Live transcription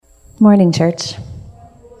Morning, church.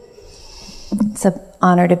 It's an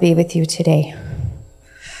honor to be with you today.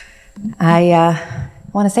 I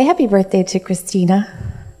want to say happy birthday to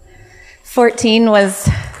Christina. 14 was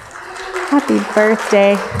happy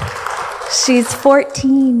birthday. She's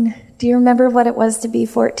 14. Do you remember what it was to be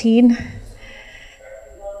 14?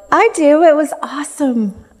 I do. It was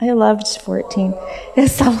awesome. I loved 14.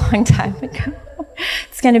 It's a long time ago.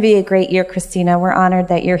 It's going to be a great year, Christina. We're honored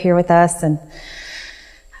that you're here with us, and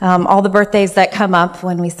all the birthdays that come up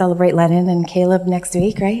when we celebrate Lennon and Caleb next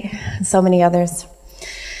week, right? And so many others.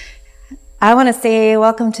 I want to say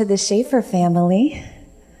welcome to the Schaefer family.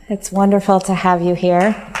 It's wonderful to have you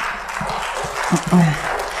here.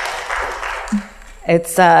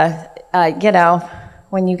 It's,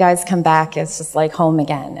 when you guys come back, it's just like home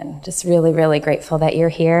again, and just really, really grateful that you're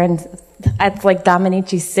here. And it's like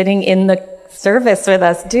Dominici sitting in the service with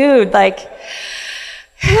us. Dude,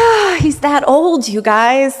 he's that old, you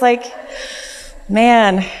guys.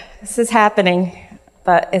 Man, this is happening.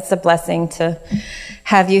 But it's a blessing to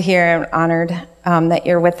have you here, and honored that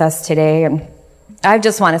you're with us today. And I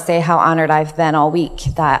just want to say how honored I've been all week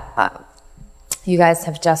that you guys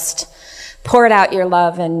have just poured out your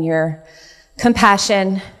love and your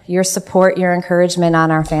compassion, your support, your encouragement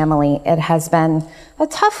on our family. It has been a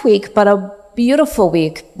tough week, but a beautiful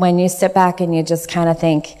week when you sit back and you just kind of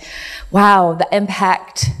think, wow, the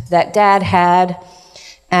impact that Dad had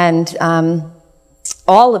and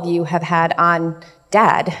all of you have had on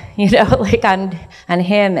Dad, on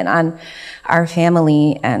him and on our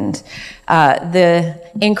family, and the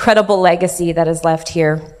incredible legacy that is left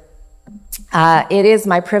here. It is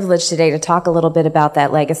my privilege today to talk a little bit about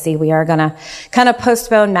that legacy. We are going to kind of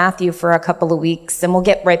postpone Matthew for a couple of weeks, and we'll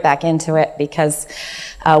get right back into it because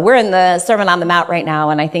we're in the Sermon on the Mount right now,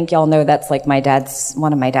 and I think y'all know that's like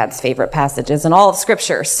one of my dad's favorite passages in all of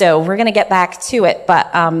Scripture. So we're going to get back to it.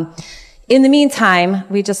 But in the meantime,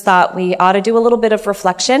 we just thought we ought to do a little bit of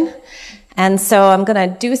reflection. And so I'm going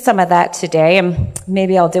to do some of that today, and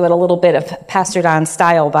maybe I'll do it a little bit of Pastor Don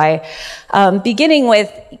style by beginning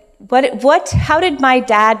with how did my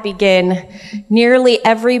dad begin nearly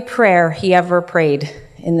every prayer he ever prayed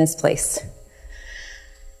in this place?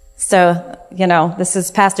 So, this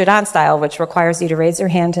is Pastor Don style, which requires you to raise your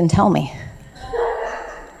hand and tell me.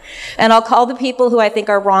 And I'll call the people who I think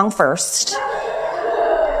are wrong first.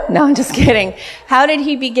 No, I'm just kidding. How did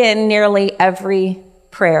he begin nearly every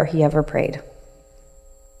prayer he ever prayed?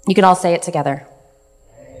 You can all say it together.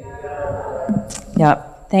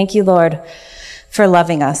 Yep. Thank you, Lord, for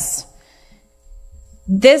loving us.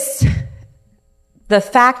 The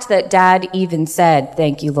fact that Dad even said,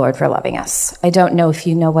 thank you, Lord, for loving us. I don't know if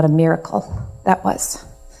you know what a miracle that was.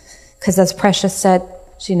 Because as Precious said,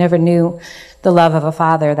 she never knew the love of a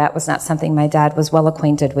father. That was not something my dad was well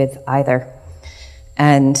acquainted with either.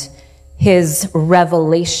 And his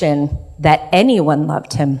revelation that anyone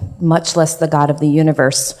loved him, much less the God of the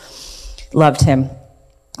universe loved him,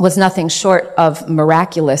 was nothing short of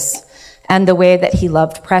miraculous. And the way that he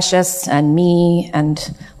loved Precious and me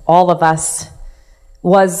and all of us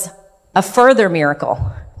was a further miracle.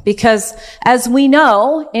 Because as we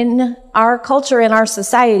know, in our culture, in our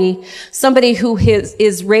society, somebody who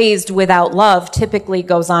is raised without love typically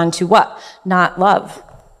goes on to what? Not love.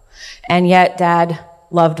 And yet Dad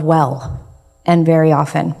loved well, and very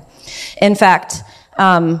often. In fact,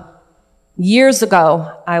 years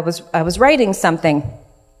ago, I was writing something,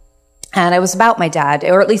 and it was about my dad,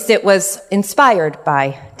 or at least it was inspired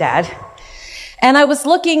by Dad. And I was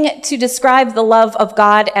looking to describe the love of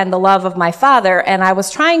God and the love of my father, and I was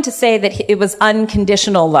trying to say that it was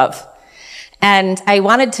unconditional love. And I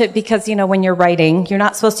wanted to, because, when you're writing, you're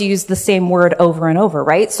not supposed to use the same word over and over,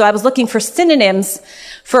 right? So I was looking for synonyms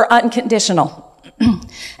for unconditional.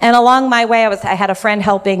 And along my way, I had a friend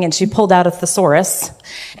helping, and she pulled out a thesaurus,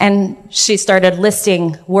 and she started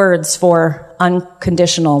listing words for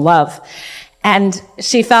unconditional love. And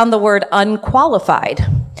she found the word unqualified.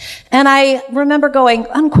 And I remember going,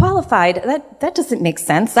 unqualified? That doesn't make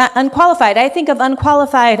sense. That unqualified, I think of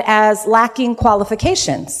unqualified as lacking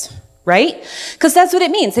qualifications, right? Because that's what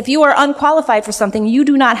it means. If you are unqualified for something, you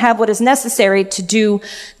do not have what is necessary to do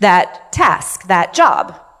that task, that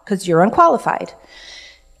job, because you're unqualified.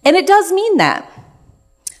 And it does mean that.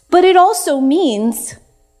 But it also means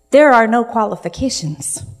there are no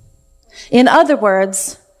qualifications. In other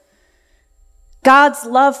words, God's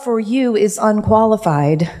love for you is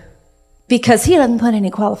unqualified because he doesn't put any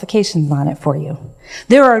qualifications on it for you.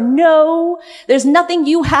 There's nothing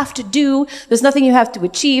you have to do. There's nothing you have to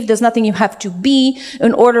achieve. There's nothing you have to be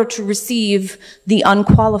in order to receive the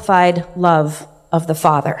unqualified love of the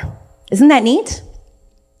Father. Isn't that neat?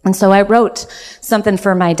 And so I wrote something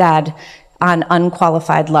for my dad on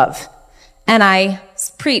unqualified love. And I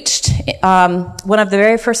preached one of the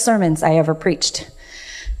very first sermons I ever preached.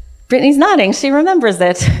 Brittany's nodding. She remembers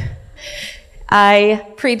it. I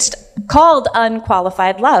preached called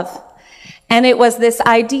Unqualified Love. And it was this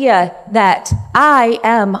idea that I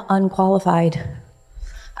am unqualified.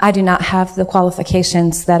 I do not have the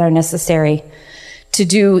qualifications that are necessary to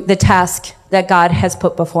do the task that God has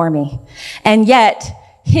put before me. And yet,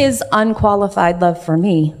 his unqualified love for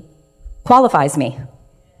me qualifies me.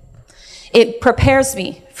 It prepares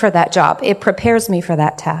me for that job. It prepares me for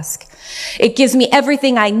that task. It gives me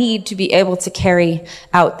everything I need to be able to carry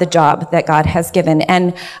out the job that God has given.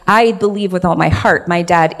 And I believe with all my heart, my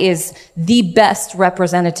dad is the best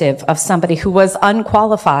representative of somebody who was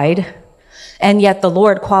unqualified, and yet the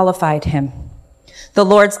Lord qualified him. The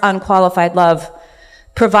Lord's unqualified love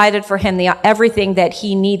provided for him everything that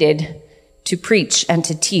he needed to preach and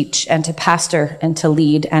to teach and to pastor and to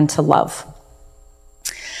lead and to love.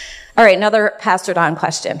 All right, another Pastor Don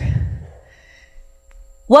question.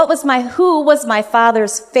 Who was my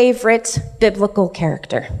father's favorite biblical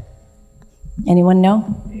character? Anyone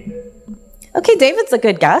know? Okay, David's a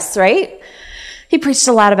good guess, right? He preached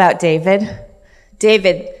a lot about David.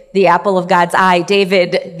 David, the apple of God's eye.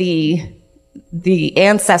 David, the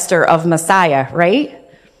ancestor of Messiah, right?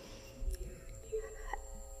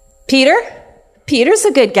 Peter's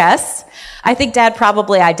a good guess. I think Dad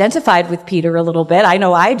probably identified with Peter a little bit. I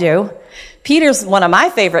know I do. Peter's one of my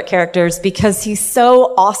favorite characters because he's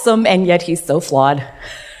so awesome and yet he's so flawed,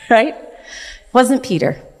 right? Wasn't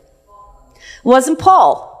Peter. Wasn't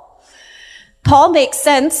Paul. Paul makes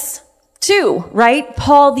sense too, right?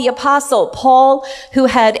 Paul the apostle, Paul who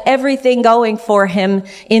had everything going for him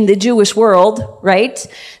in the Jewish world, right?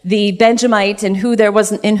 The Benjamite in whom there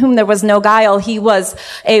was no guile. He was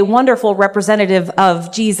a wonderful representative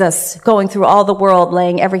of Jesus, going through all the world,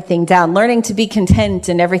 laying everything down, learning to be content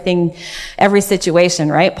in every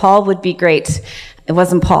situation, right? Paul would be great. It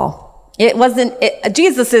wasn't Paul.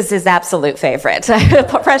 Jesus is his absolute favorite.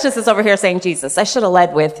 Precious is over here saying Jesus. I should have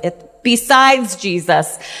led with it. Besides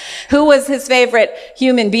Jesus, who was his favorite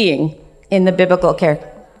human being in the biblical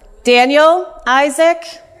character? Daniel, Isaac,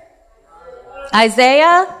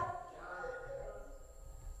 Isaiah.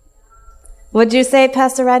 What'd you say,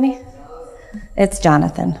 Pastor Rodney? It's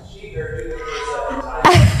Jonathan.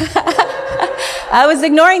 I was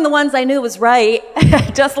ignoring the ones I knew was right,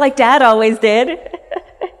 just like Dad always did.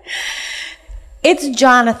 It's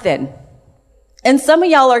Jonathan. And some of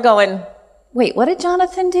y'all are going, wait, what did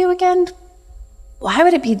Jonathan do again? Why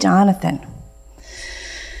would it be Jonathan?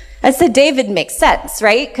 I said David makes sense,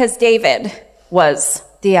 right? Because David was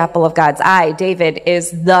the apple of God's eye. David is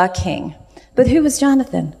the king. But who was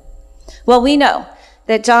Jonathan? Well, we know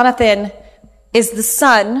that Jonathan is the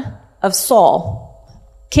son of Saul,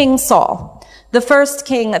 King Saul, the first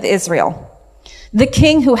king of Israel, the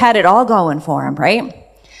king who had it all going for him, right?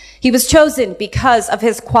 He was chosen because of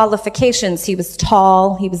his qualifications. He was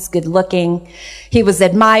tall. He was good looking. He was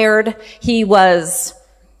admired. He was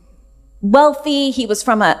wealthy. He was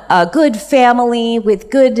from a good family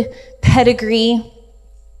with good pedigree.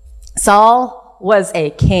 Saul was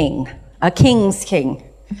a king, a king's king.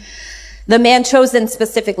 The man chosen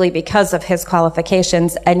specifically because of his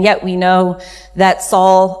qualifications, and yet we know that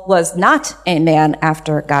Saul was not a man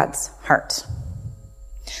after God's heart.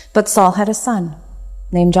 But Saul had a son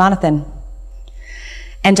named Jonathan.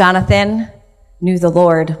 And Jonathan knew the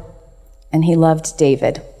Lord, and he loved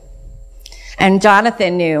David. And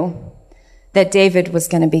Jonathan knew that David was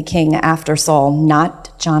going to be king after Saul,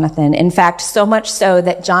 not Jonathan. In fact, so much so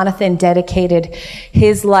that Jonathan dedicated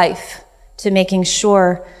his life to making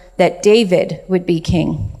sure that David would be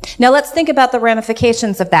king. Now let's think about the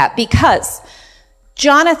ramifications of that, because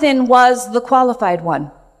Jonathan was the qualified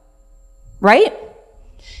one, right?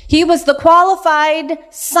 He was the qualified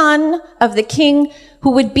son of the king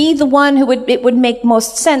who would be the one it would make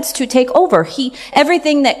most sense to take over.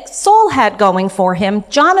 Everything that Saul had going for him,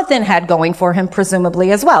 Jonathan had going for him,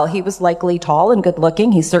 presumably as well. He was likely tall and good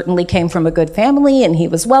looking. He certainly came from a good family, and he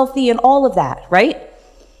was wealthy and all of that, right?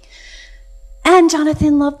 And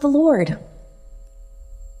Jonathan loved the Lord.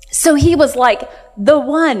 So he was like the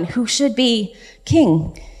one who should be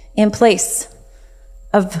king in place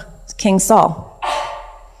of King Saul.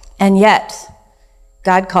 And yet,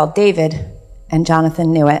 God called David, and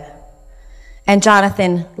Jonathan knew it. And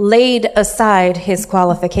Jonathan laid aside his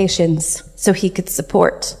qualifications so he could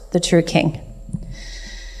support the true king.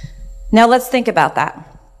 Now let's think about that.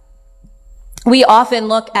 We often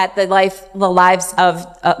look at the life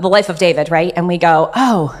of David, right? And we go,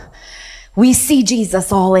 oh, we see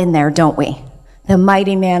Jesus all in there, don't we? the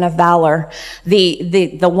mighty man of valor,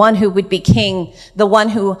 the one who would be king, the one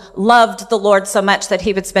who loved the Lord so much that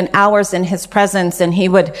he would spend hours in his presence and he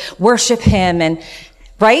would worship him. And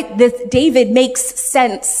right, David makes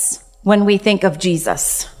sense when we think of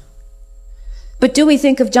Jesus. But do we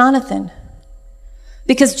think of Jonathan?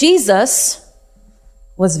 Because Jesus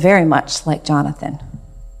was very much like Jonathan.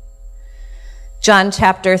 John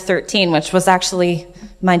chapter 13, which was actually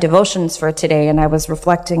my devotions for today, and I was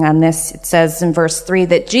reflecting on this. It says in verse 3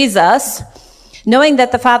 that Jesus, knowing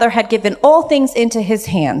that the Father had given all things into his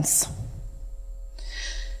hands.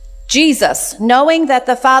 Jesus, knowing that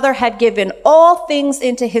the Father had given all things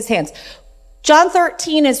into his hands. John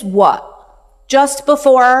 13 is what? Just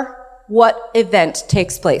before what event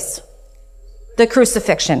takes place? The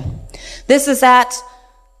crucifixion. This is at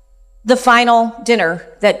the final dinner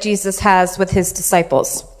that Jesus has with his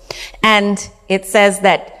disciples. And it says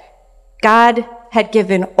that God had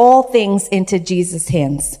given all things into Jesus'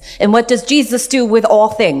 hands. And what does Jesus do with all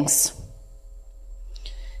things?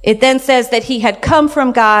 It then says that he had come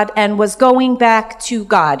from God and was going back to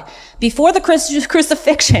God. Before the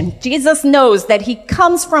crucifixion, Jesus knows that he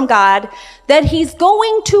comes from God, that he's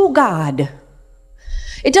going to God.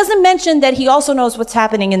 It doesn't mention that he also knows what's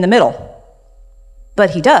happening in the middle, but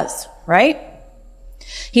he does, right?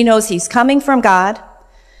 He knows he's coming from God.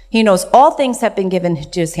 He knows all things have been given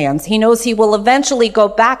to his hands. He knows he will eventually go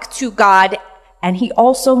back to God, and he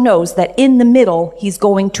also knows that in the middle, he's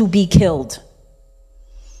going to be killed.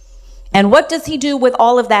 And what does he do with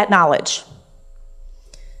all of that knowledge?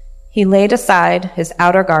 He laid aside his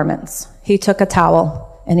outer garments. He took a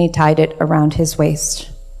towel and he tied it around his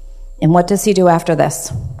waist. And what does he do after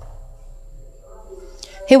this?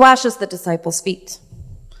 He washes the disciples' feet.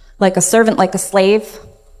 Like a servant, like a slave.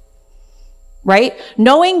 Right?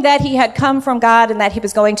 Knowing that he had come from God and that he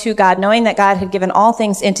was going to God, knowing that God had given all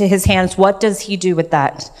things into his hands, what does he do with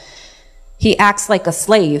that? He acts like a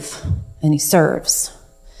slave and he serves.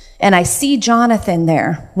 And I see Jonathan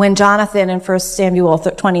there when Jonathan in 1 Samuel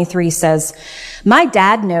 23 says, my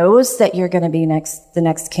dad knows that you're going to be the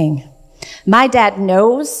next king. My dad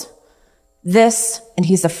knows this and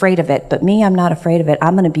he's afraid of it, but me, I'm not afraid of it.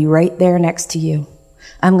 I'm going to be right there next to you.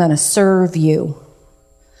 I'm going to serve you.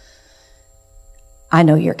 I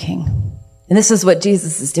know you're king. And this is what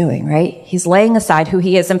Jesus is doing, right? He's laying aside who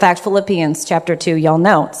he is. In fact, Philippians chapter 2, y'all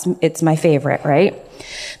know, it's my favorite, right?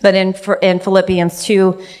 But in Philippians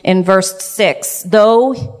 2, in verse 6,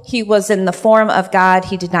 though he was in the form of God,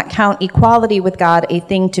 he did not count equality with God a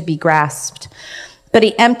thing to be grasped. But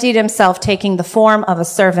he emptied himself, taking the form of a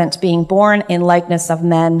servant, being born in likeness of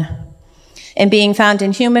men. And being found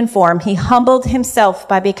in human form, he humbled himself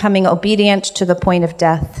by becoming obedient to the point of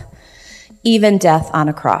death, even death on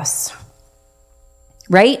a cross.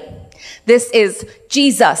 Right? This is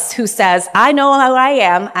Jesus who says, I know how I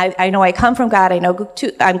am. I know I come from God.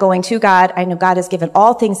 I'm going to God. I know God has given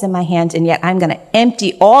all things in my hand, and yet I'm going to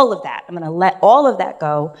empty all of that. I'm going to let all of that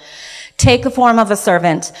go. Take the form of a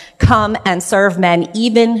servant, come and serve men,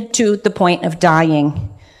 even to the point of dying.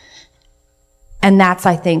 And that's,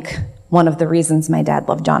 I think, one of the reasons my dad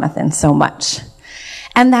loved Jonathan so much.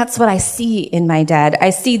 And that's what I see in my dad. I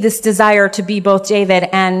see this desire to be both David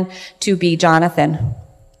and to be Jonathan.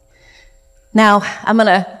 Now, I'm going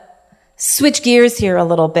to switch gears here a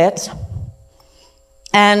little bit.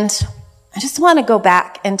 And I just want to go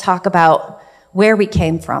back and talk about where we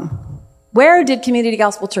came from. Where did Community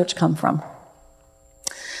Gospel Church come from?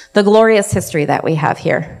 The glorious history that we have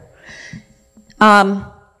here.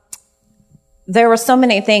 There were so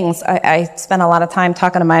many things. I spent a lot of time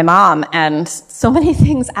talking to my mom, and so many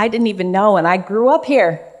things I didn't even know, and I grew up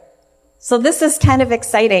here. So this is kind of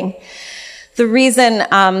exciting. The reason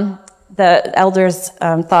the elders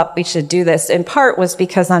thought we should do this, in part, was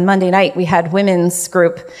because on Monday night we had women's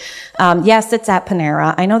group. Yes, it's at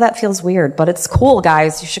Panera. I know that feels weird, but it's cool,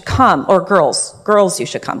 guys. You should come. Or girls. Girls, you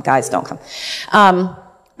should come. Guys, don't come.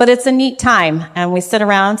 But it's a neat time, and we sit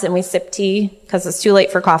around and we sip tea because it's too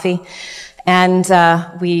late for coffee. And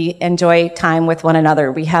we enjoy time with one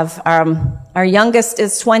another. We have our youngest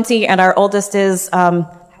is 20, and our oldest is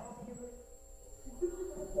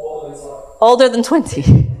older than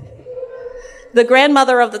 20. The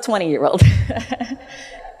grandmother of the 20-year-old.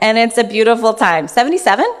 And it's a beautiful time.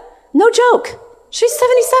 77? No joke. She's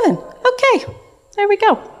 77. Okay, there we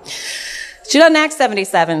go. She doesn't act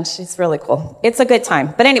 77. She's really cool. It's a good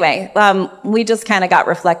time. But anyway, we just kind of got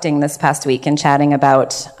reflecting this past week and chatting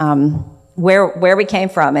about where we came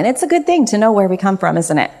from. And it's a good thing to know where we come from,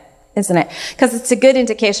 isn't it? Isn't it? Because it's a good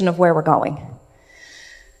indication of where we're going.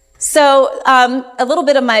 So a little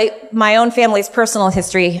bit of my own family's personal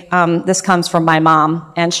history. This comes from my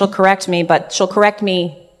mom, and she'll correct me, but she'll correct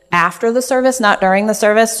me after the service, not during the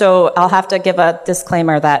service. So I'll have to give a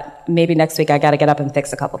disclaimer that maybe next week I got to get up and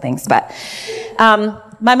fix a couple things. But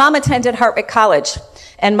my mom attended Hartwick College,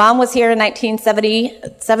 and Mom was here in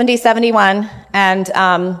 1970, 71, and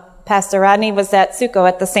Pastor Rodney was at Suco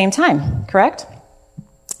at the same time, correct?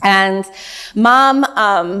 And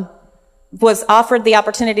Mom was offered the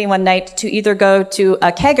opportunity one night to either go to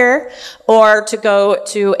a kegger or to go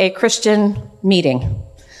to a Christian meeting.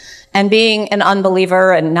 And being an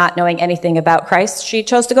unbeliever and not knowing anything about Christ, she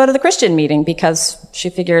chose to go to the Christian meeting because she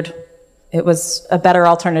figured it was a better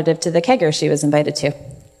alternative to the kegger she was invited to.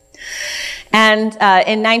 And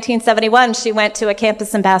in 1971, she went to a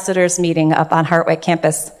campus ambassadors meeting up on Hartwick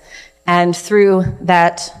campus. And through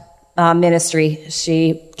that ministry,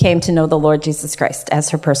 she came to know the Lord Jesus Christ as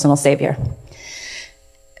her personal Savior.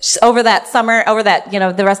 Over that summer,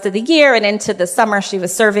 the rest of the year and into the summer, she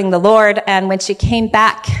was serving the Lord. And when she came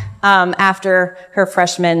back after her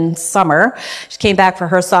freshman summer, she came back for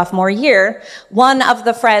her sophomore year. One of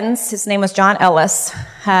the friends, his name was John Ellis,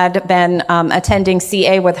 had been attending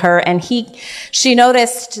CA with her, and she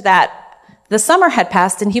noticed that the summer had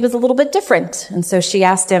passed and he was a little bit different. And so she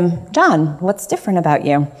asked him, "John, what's different about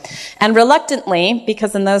you?" And reluctantly,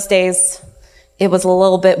 because in those days it was a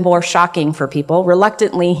little bit more shocking for people,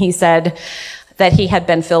 reluctantly he said that he had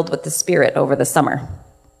been filled with the Spirit over the summer,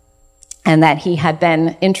 and that he had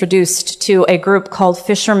been introduced to a group called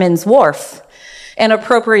Fisherman's Wharf, an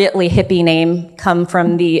appropriately hippie name, come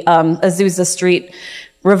from the Azusa Street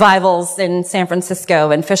revivals in San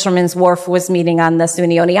Francisco, and Fisherman's Wharf was meeting on the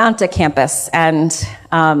SUNY Oneonta campus. And,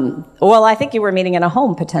 I think you were meeting in a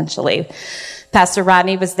home, potentially. Pastor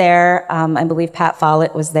Rodney was there. I believe Pat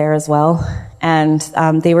Follett was there as well. And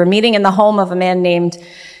they were meeting in the home of a man named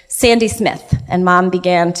Sandy Smith. And Mom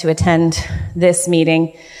began to attend this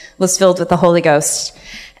meeting, was filled with the Holy Ghost.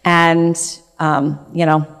 And,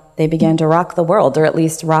 they began to rock the world, or at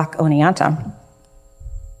least rock Oneonta.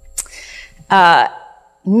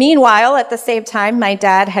 Meanwhile, at the same time, my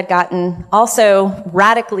dad had gotten also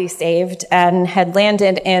radically saved and had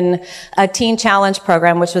landed in a Teen Challenge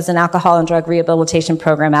program, which was an alcohol and drug rehabilitation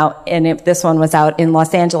program this one was out in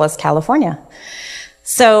Los Angeles, California.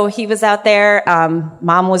 So he was out there.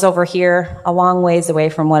 Mom was over here, a long ways away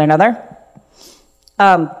from one another.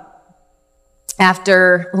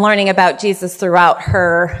 After learning about Jesus throughout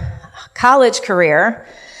her college career,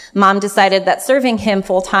 Mom decided that serving him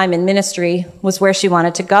full-time in ministry was where she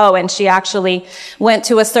wanted to go, and she actually went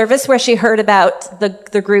to a service where she heard about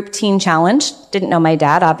the group Teen Challenge. Didn't know my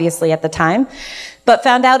dad, obviously, at the time, but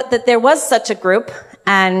found out that there was such a group,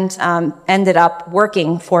 and ended up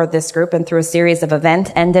working for this group, and through a series of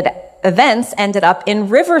events ended up in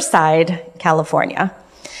Riverside, California.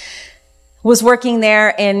 Was working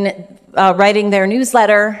there in writing their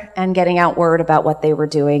newsletter and getting out word about what they were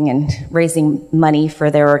doing and raising money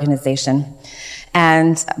for their organization.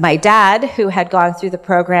 And my dad, who had gone through the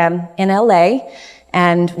program in LA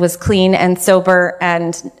and was clean and sober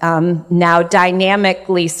and now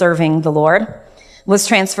dynamically serving the Lord, was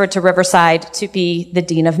transferred to Riverside to be the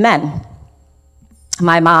Dean of Men.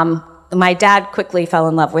 My dad quickly fell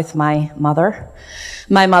in love with my mother.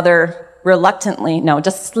 My mother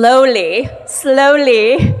slowly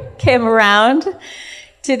came around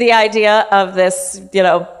to the idea of this,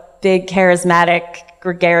 big, charismatic,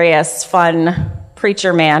 gregarious, fun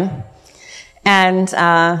preacher man. And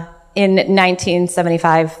in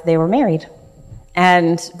 1975, they were married.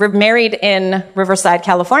 And married in Riverside,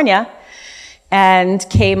 California, and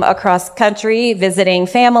came across country, visiting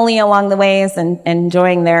family along the ways and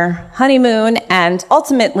enjoying their honeymoon, and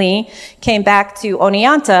ultimately came back to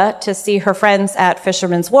Oneonta to see her friends at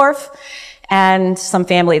Fisherman's Wharf and some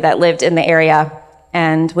family that lived in the area.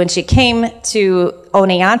 And when she came to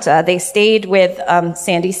Oneonta, they stayed with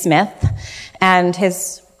Sandy Smith, and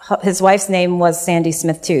his wife's name was Sandy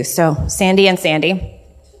Smith too. So Sandy and Sandy.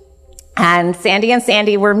 And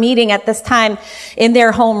Sandy were meeting at this time in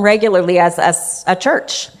their home regularly as a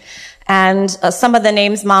church. And some of the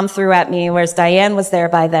names Mom threw at me was Diane was there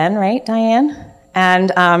by then, right, Diane?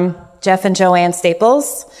 And Jeff and Joanne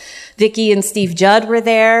Staples. Vicki and Steve Judd were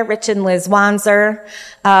there. Rich and Liz Wanzer.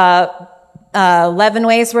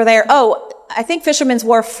 Levenways were there. Oh, I think Fisherman's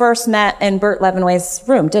Wharf first met in Bert Levenway's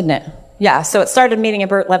room, didn't it? Yeah, so it started meeting at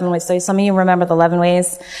Bert Levenway's. So some of you remember the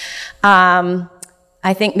Levenways.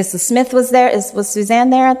 I think Mrs. Smith was there. Was Suzanne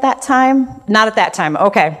there at that time? Not at that time.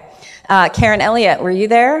 Okay. Karen Elliott, were you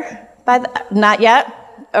there? Not yet?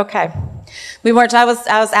 Okay. I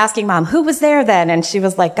was asking Mom, who was there then? And she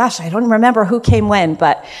was like, gosh, I don't remember who came when,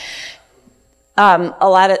 but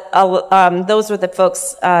those were the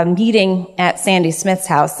folks meeting at Sandy Smith's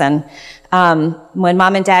house. And when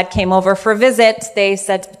Mom and Dad came over for a visit, they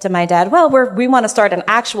said to my dad, well, we want to start an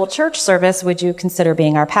actual church service. Would you consider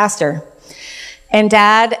being our pastor? And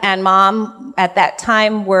Dad and Mom at that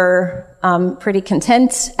time were pretty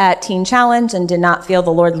content at Teen Challenge and did not feel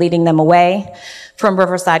the Lord leading them away from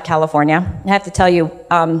Riverside, California. I have to tell you,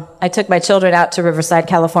 I took my children out to Riverside,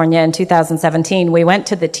 California in 2017. We went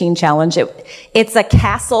to the Teen Challenge. It's a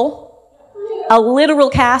castle. A literal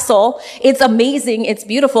castle. It's amazing. It's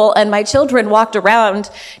beautiful. And my children walked around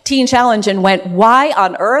Teen Challenge and went, why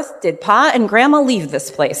on earth did Pa and Grandma leave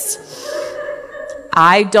this place?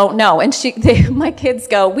 I don't know. And my kids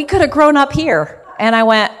go, we could have grown up here. And I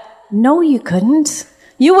went, no, you couldn't.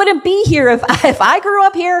 You wouldn't be here if I grew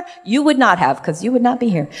up here. You would not have, because you would not be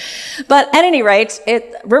here. But at any rate,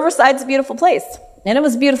 Riverside's a beautiful place. And it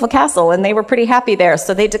was a beautiful castle. And they were pretty happy there.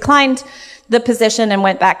 So they declined the position and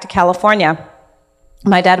went back to California.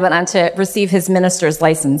 My dad went on to receive his minister's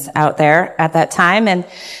license out there at that time. And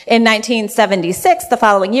in 1976, the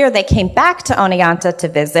following year, they came back to Oneonta to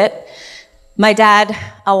visit. My dad,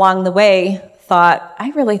 along the way, thought, I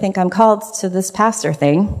really think I'm called to this pastor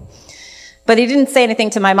thing. But he didn't say anything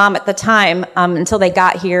to my mom at the time until they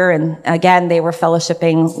got here. And again, they were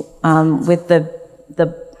fellowshipping with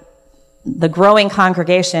the growing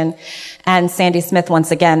congregation. And Sandy Smith once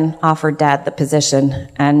again offered Dad the position.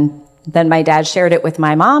 And then my dad shared it with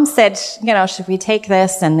my mom, said, should we take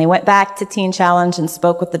this? And they went back to Teen Challenge and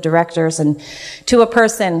spoke with the directors. And to a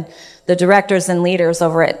person, the directors and leaders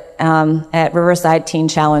over at Riverside Teen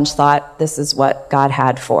Challenge thought this is what God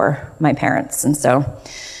had for my parents. And so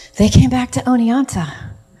they came back to Oneonta.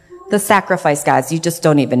 The sacrifice, guys, you just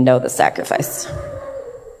don't even know the sacrifice.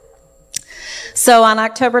 So on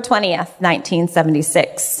October 20th,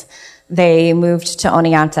 1976, they moved to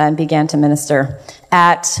Oneonta and began to minister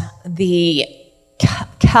at the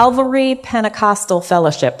Calvary Pentecostal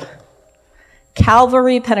Fellowship.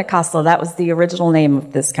 Calvary Pentecostal, that was the original name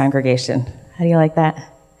of this congregation. How do you like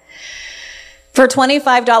that? For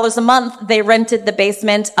 $25 a month, they rented the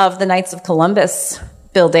basement of the Knights of Columbus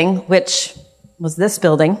building, which was this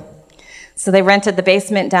building. So they rented the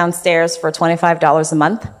basement downstairs for $25 a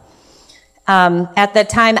month. At the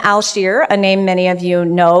time, Al Shear, a name many of you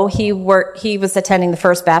know, he was attending the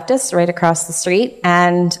First Baptist right across the street,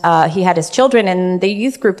 and he had his children in the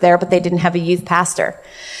youth group there, but they didn't have a youth pastor.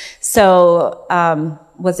 So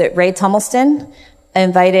was it Ray Tumelston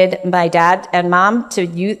invited my dad and mom to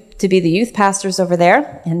be the youth pastors over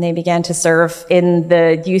there, and they began to serve in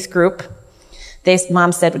the youth group.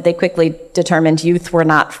 Mom said they quickly determined youth were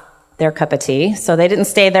not their cup of tea, so they didn't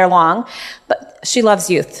stay there long. But she loves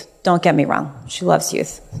youth. Don't get me wrong. She loves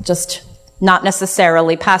youth. Just not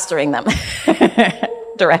necessarily pastoring them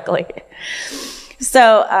directly.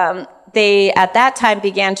 So they, at that time,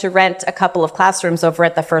 began to rent a couple of classrooms over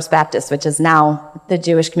at the First Baptist, which is now the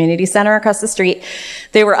Jewish Community Center across the street.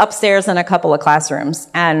 They were upstairs in a couple of classrooms.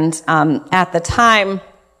 And at the time,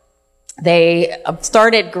 they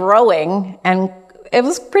started growing, and it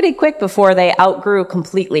was pretty quick before they outgrew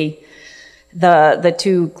completely the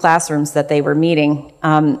two classrooms that they were meeting.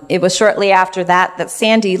 It was shortly after that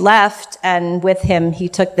Sandy left, and with him, he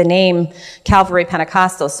took the name Calvary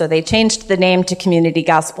Pentecostal, so they changed the name to Community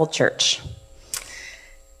Gospel Church.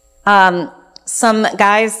 Some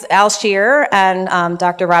guys, Al Shear and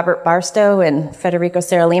Dr. Robert Barstow and Federico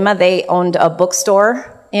Serralima, they owned a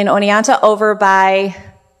bookstore in Oneonta over by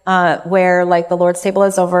where the Lord's Table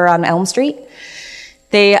is over on Elm Street.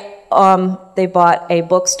 They bought a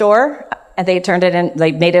bookstore, and they turned it in,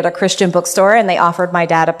 they made it a Christian bookstore, and they offered my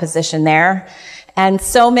dad a position there. And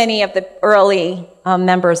so many of the early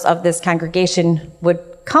members of this congregation would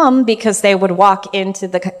come because they would walk into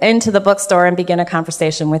the bookstore and begin a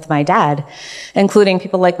conversation with my dad, including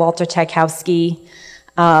people like Walter Tchaikovsky.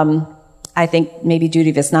 I think maybe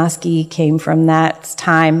Judy Wisnowski came from that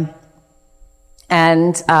time.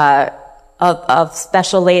 And a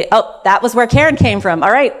special lady, that was where Karen came from.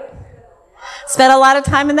 All right. Spent a lot of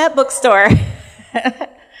time in that bookstore.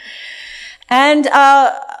 And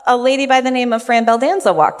a lady by the name of Fran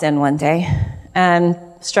Baldanza walked in one day and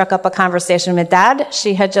struck up a conversation with Dad.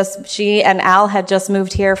 She and Al had just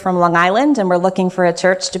moved here from Long Island and were looking for a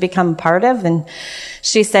church to become part of. And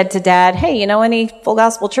she said to Dad, hey, you know any full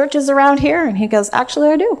gospel churches around here? And he goes, actually,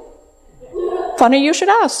 I do. Funny you should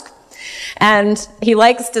ask. And he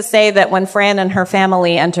likes to say that when Fran and her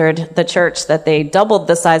family entered the church, that they doubled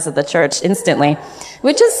the size of the church instantly,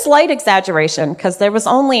 which is slight exaggeration because there was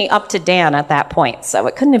only up to Dan at that point, so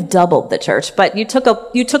it couldn't have doubled the church. But you took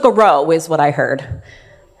a row, is what I heard.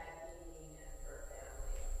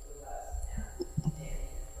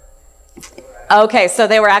 Okay, so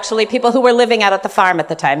they were actually people who were living out at the farm at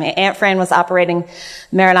the time. Aunt Fran was operating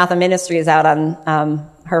Maranatha Ministries out on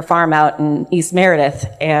her farm out in East Meredith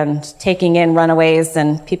and taking in runaways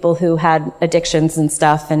and people who had addictions and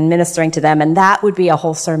stuff and ministering to them. And that would be a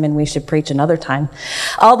whole sermon we should preach another time.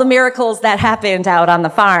 All the miracles that happened out on the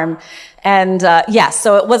farm. And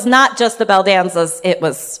so it was not just the Baldanzas, it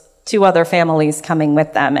was 2 other families coming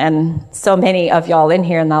with them. And so many of y'all in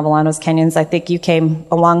here in Navolanos Kenyans, I think you came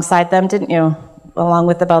alongside them, didn't you? Along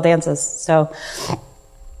with the Baldanzas. So,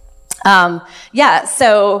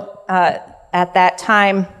 at that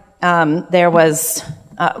time, there was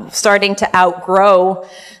starting to outgrow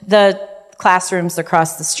the classrooms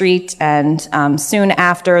across the street, and soon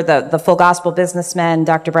after, the Full Gospel businessmen,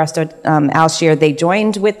 Dr. Bresto, Alshear, they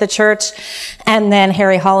joined with the church, and then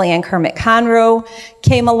Harry Hawley and Kermit Conroe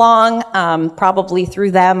came along, probably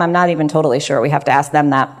through them. I'm not even totally sure. We have to ask them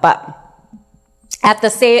that. But at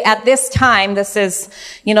this time, this is,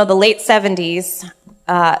 the late 70s,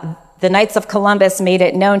 the Knights of Columbus made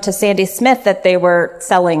it known to Sandy Smith that they were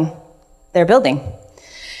selling their building.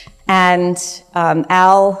 And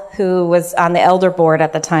Al, who was on the elder board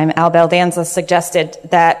at the time, Al Baldanza, suggested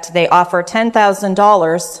that they offer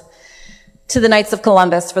 $10,000 to the Knights of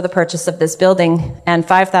Columbus for the purchase of this building and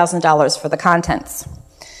 $5,000 for the contents.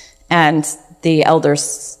 And the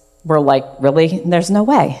elders were like, really? There's no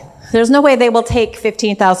way. There's no way they will take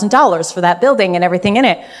 $15,000 for that building and everything in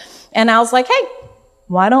it. And Al's like, hey,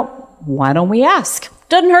 why don't we ask?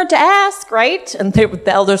 Doesn't hurt to ask, right? And the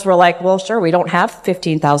elders were like, well, sure, we don't have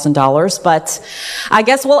 $15,000, but I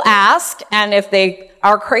guess we'll ask. And if they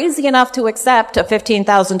are crazy enough to accept a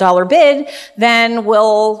 $15,000 bid, then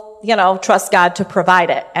we'll, trust God to provide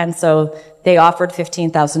it. And so they offered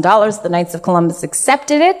 $15,000. The Knights of Columbus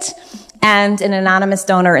accepted it. And an anonymous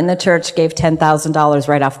donor in the church gave $10,000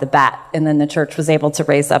 right off the bat. And then the church was able to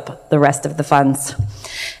raise up the rest of the funds.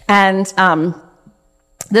 And,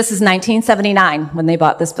 this is 1979 when they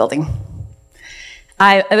bought this building.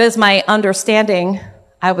 It was my understanding,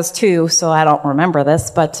 I was 2, so I don't remember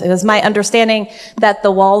this, but it was my understanding that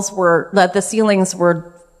that the ceilings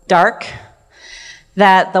were dark,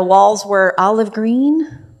 that the walls were olive green,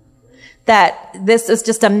 that this is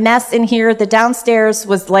just a mess in here. The downstairs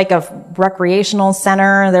was like a recreational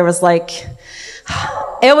center. There was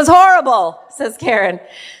it was horrible, says Karen.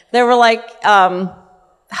 There were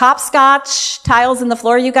hopscotch tiles in the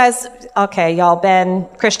floor. You guys, okay, y'all, Ben,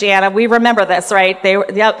 Christiana, we remember this, right?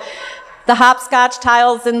 The hopscotch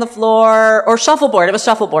tiles in the floor, or shuffleboard. It was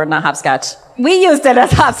shuffleboard, not hopscotch. We used it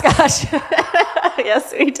as hopscotch.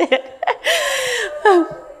 Yes, we did.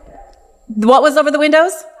 What was over the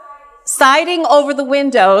windows? Siding over the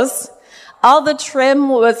windows. All the trim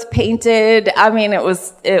was painted. I mean, it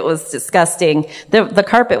was disgusting. The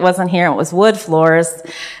carpet wasn't here. It was wood floors.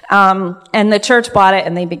 And the church bought it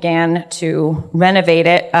and they began to renovate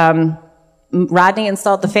it. Rodney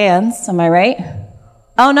installed the fans. Am I right?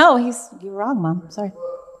 Oh no, you're wrong, Mom. Sorry.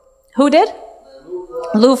 Who did?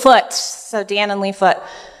 Lou Foote. So Dan and Lee Foote.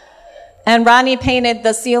 And Rodney painted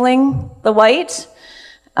the ceiling, the white.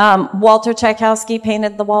 Walter Tchaikovsky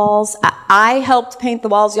painted the walls. I helped paint the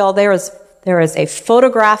walls, y'all. There is a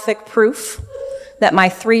photographic proof that my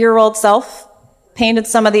 3-year-old self painted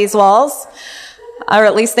some of these walls. Or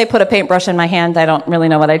at least they put a paintbrush in my hand. I don't really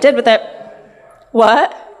know what I did with it.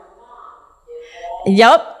 What?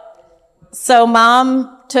 Yep. So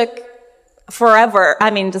Mom took forever,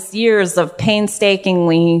 just years of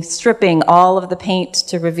painstakingly stripping all of the paint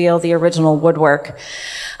to reveal the original woodwork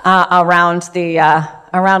around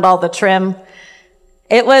all the trim.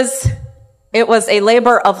 It was a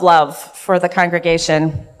labor of love for the congregation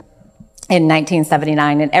in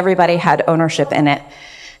 1979, and everybody had ownership in it.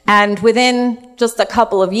 And within just a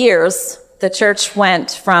couple of years, the church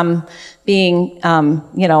went from being,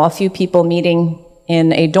 a few people meeting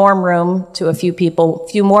in a dorm room to a few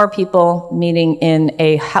more people meeting in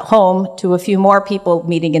a home, to a few more people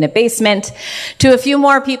meeting in a basement, to a few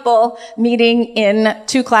more people meeting in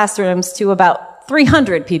 2 classrooms, to about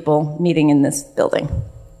 300 people meeting in this building.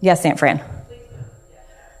 Yes, Aunt Fran.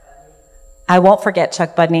 I won't forget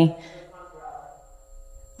Chuck Budney.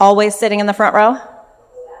 Always sitting in the front row?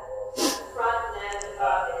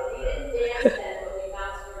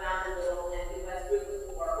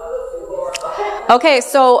 Okay,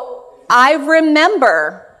 so I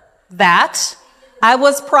remember that. I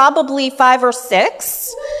was probably 5 or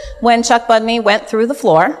 6 when Chuck Bundy went through the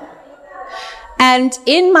floor. And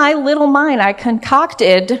in my little mind, I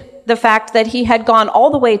concocted the fact that he had gone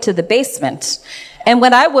all the way to the basement. And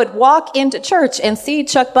when I would walk into church and see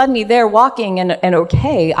Chuck Bundy there walking and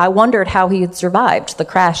okay, I wondered how he had survived the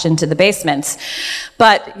crash into the basement.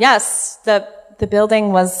 But yes, the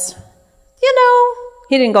building was,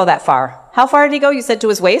 he didn't go that far. How far did he go? You said to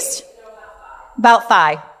his waist? About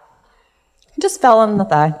thigh. He just fell on the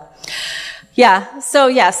thigh. Yeah, so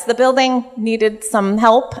yes, the building needed some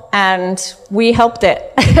help, and we helped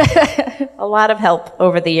it. A lot of help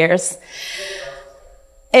over the years.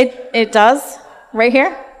 It does? Right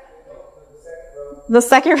here? The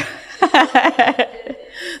second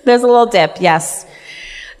There's a little dip, yes.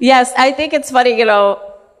 Yes, I think it's funny,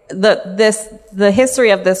 the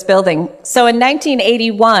history of this building. So in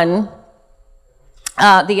 1981,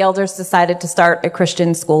 the elders decided to start a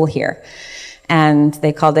Christian school here. And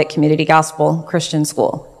they called it Community Gospel Christian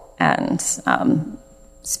School. And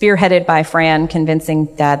spearheaded by Fran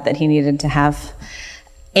convincing Dad that he needed to have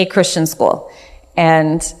a Christian school.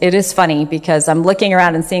 And it is funny because I'm looking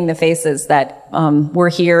around and seeing the faces that were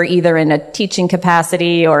here either in a teaching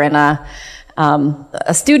capacity or in a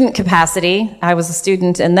student capacity. I was a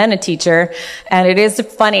student and then a teacher. And it is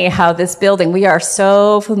funny how this building, we are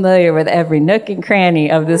so familiar with every nook and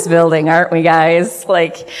cranny of this building, aren't we, guys?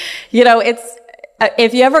 It's,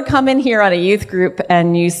 if you ever come in here on a youth group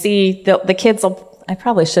and you see the kids I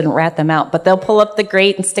probably shouldn't rat them out, but they'll pull up the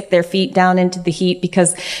grate and stick their feet down into the heat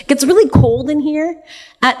because it gets really cold in here.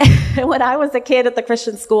 When I was a kid at the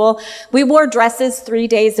Christian school, we wore dresses 3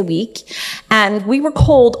 days a week, and we were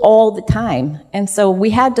cold all the time. And so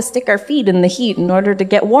we had to stick our feet in the heat in order to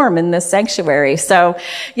get warm in this sanctuary. So,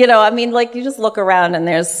 you just look around and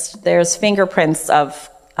there's fingerprints of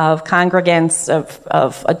congregants,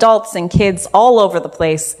 of adults and kids all over the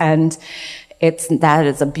place, and that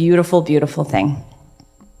is a beautiful, beautiful thing.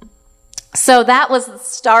 So that was the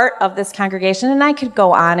start of this congregation, and I could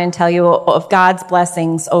go on and tell you of God's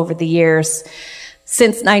blessings over the years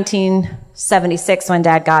since 1976 when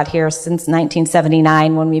Dad got here, since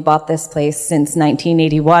 1979 when we bought this place, since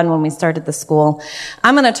 1981 when we started the school.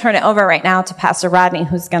 I'm going to turn it over right now to Pastor Rodney,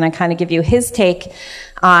 who's going to kind of give you his take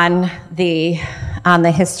on the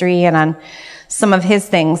history and on some of his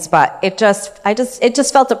things, but it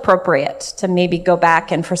just felt appropriate to maybe go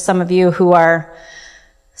back, and for some of you who are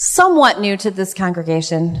somewhat new to this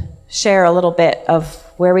congregation, share a little bit of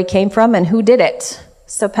where we came from and who did it.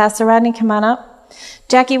 So Pastor Rodney, come on up.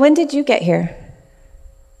 Jackie, when did you get here?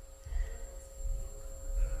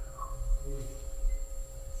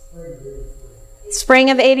 Spring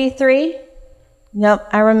of 83? Yep,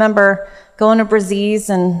 I remember going to Braziz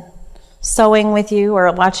and sewing with you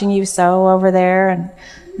or watching you sew over there. And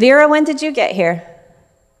Vera, when did you get here?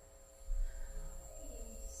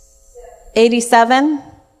 87?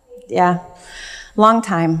 Yeah, long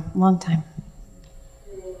time.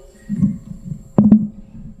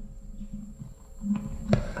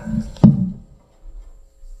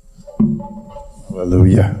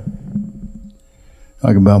 Hallelujah.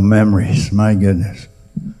 Talk about memories, my goodness.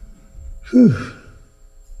 Whew.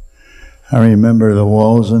 I remember the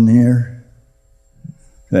walls in here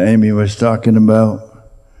that Amy was talking about.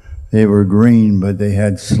 They were green, but they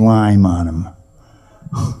had slime on them.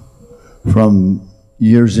 From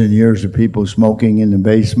years and years of people smoking in the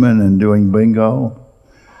basement and doing bingo.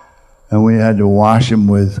 And we had to wash them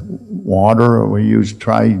with water. We used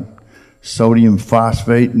sodium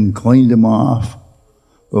phosphate and cleaned them off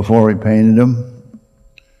before we painted them.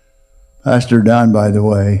 Pastor Don, by the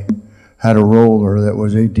way, had a roller that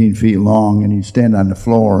was 18 feet long, and he'd stand on the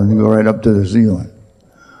floor and go right up to the ceiling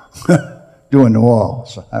doing the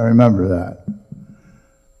walls. I remember that.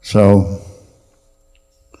 So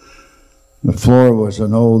the floor was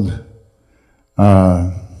an old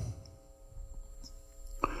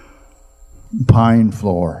pine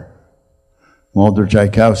floor. Walter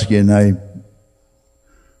Tchaikovsky and I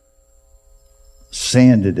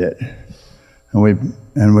sanded it, and we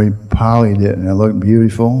polished it, and it looked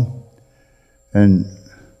beautiful. And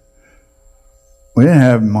we didn't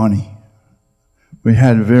have money. We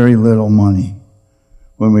had very little money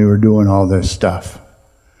when we were doing all this stuff.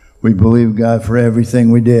 We believed God for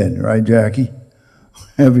everything we did, right, Jackie?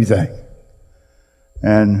 Everything.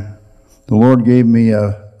 And the Lord gave me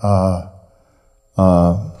a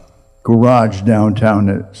garage downtown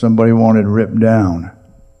that somebody wanted ripped down.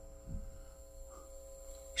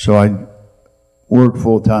 So I'd work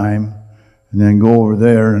full time and then go over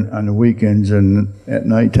there on the weekends and at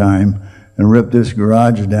nighttime and rip this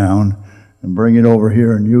garage down and bring it over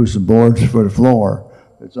here and use the boards for the floor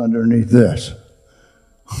that's underneath this.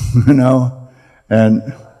 you know.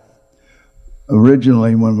 And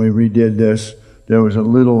originally when we redid this, there was a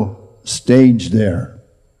little stage there.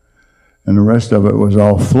 And the rest of it was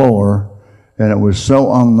all floor. And it was so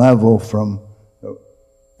unlevel from,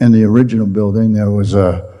 in the original building, there was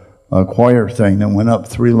a choir thing that went up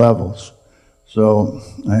 3 levels. So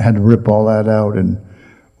I had to rip all that out, and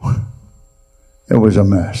it was a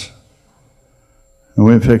mess. And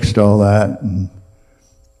we fixed all that, and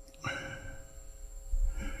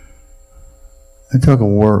it took a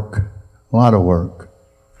lot of work.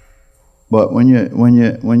 But when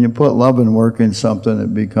you put love and work in something,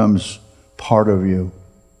 it becomes part of you.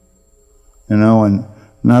 You know, and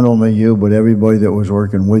not only you, but everybody that was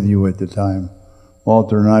working with you at the time.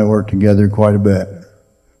 Walter and I worked together quite a bit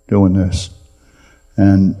doing this.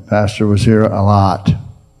 And Pastor was here a lot.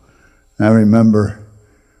 I remember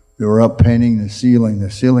we were up painting the ceiling.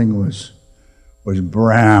 The ceiling was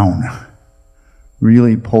brown,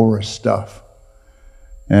 really porous stuff.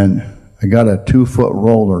 And I got a 2-foot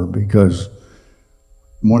roller because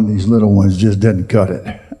one of these little ones just didn't cut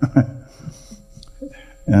it.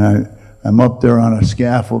 And I'm up there on a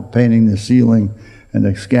scaffold painting the ceiling, and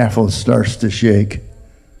the scaffold starts to shake.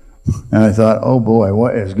 And I thought, oh boy,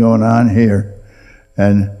 what is going on here?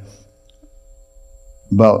 And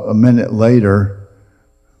about a minute later,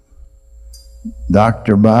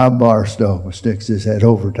 Dr. Bob Barstow sticks his head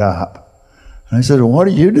over top. And I said, well, what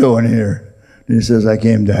are you doing here? And he says, I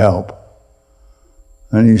came to help.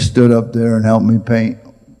 And he stood up there and helped me paint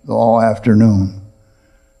all afternoon.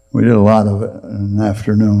 We did a lot of it in the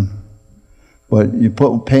afternoon. But you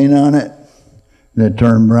put paint on it, and it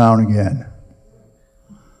turned brown again.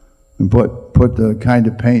 And put the kind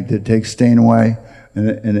of paint that takes stain away,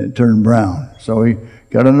 and it turned brown. So we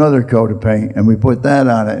got another coat of paint, and we put that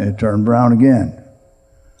on it, and it turned brown again.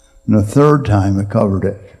 And the third time, it covered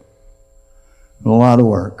it. A lot of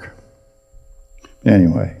work.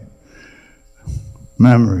 Anyway,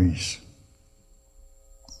 memories.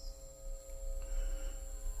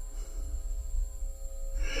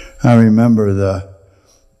 I remember the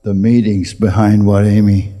meetings behind what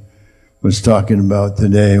Amy was talking about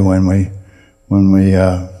today when we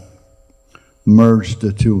merged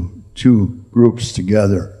the two groups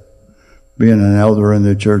together. Being an elder in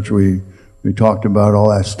the church, we talked about all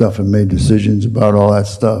that stuff and made decisions about all that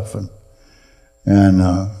stuff. And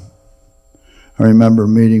I remember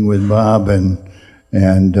meeting with Bob and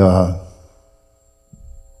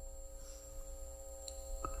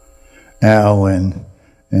Al and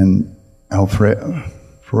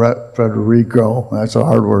Federico, that's a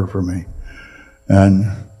hard word for me, and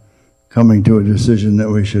coming to a decision that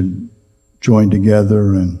we should join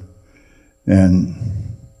together, and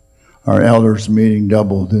our elders meeting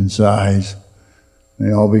doubled in size.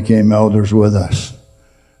 They all became elders with us,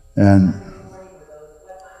 and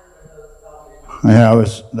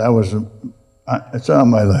it's on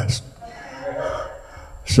my list.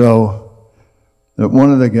 So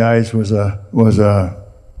one of the guys was a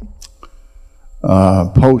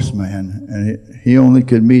postman, and he only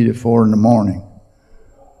could meet at 4 a.m.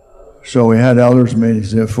 So we had elders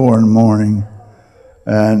meetings at 4 a.m.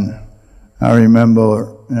 And I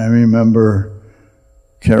remember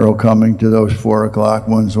Carol coming to those 4 o'clock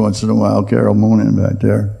ones once in a while. Carol Moonin back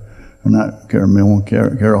there, or not Carol Moonin,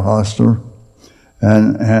 Carol Hostler,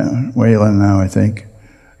 and Waylon now, I think.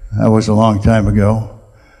 That was a long time ago,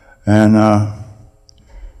 and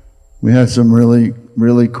we had some really,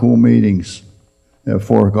 really cool meetings at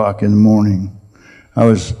 4 o'clock in the morning. I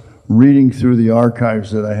was reading through the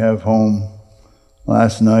archives that I have home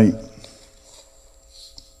last night.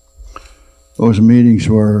 Those meetings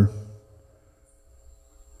were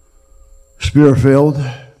spirit-filled,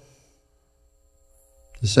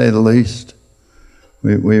 to say the least.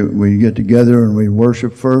 We get together and we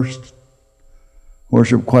worship first,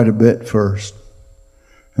 worship quite a bit first,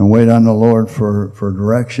 and wait on the Lord for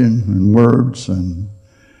direction and words and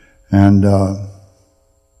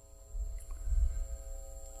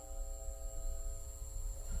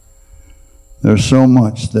there's so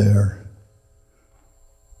much there.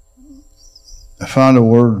 I found a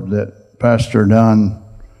word that Pastor Don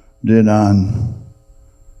did on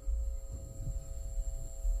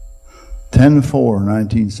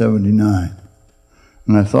 10/4/1979,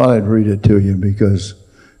 and I thought I'd read it to you because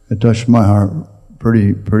it touched my heart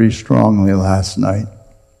pretty strongly last night.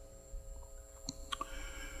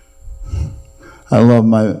 I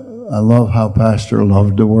love how Pastor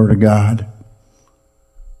loved the Word of God.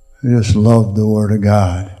 He just loved the Word of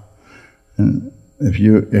God. And if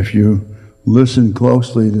you listen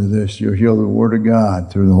closely to this, you'll hear the Word of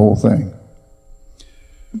God through the whole thing.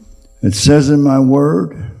 It says in my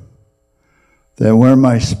Word that where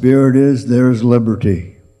my Spirit is, there is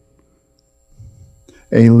liberty.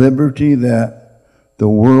 A liberty that the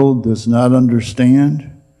world does not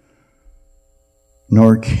understand,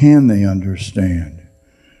 nor can they understand,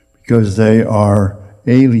 because they are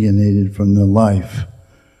alienated from the life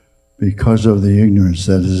because of the ignorance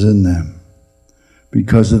that is in them,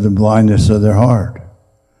 because of the blindness of their heart.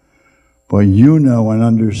 But you know and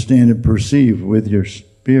understand and perceive with your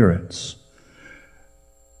spirits,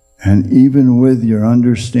 and even with your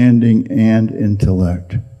understanding and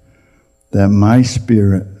intellect, that my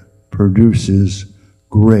Spirit produces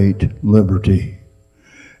great liberty.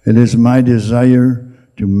 It is my desire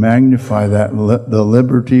to magnify the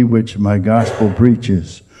liberty which my gospel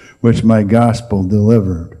preaches, which my gospel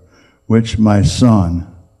delivered, which my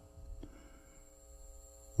Son,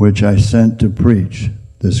 which I sent to preach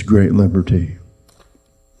this great liberty.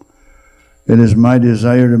 It is my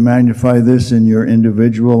desire to magnify this in your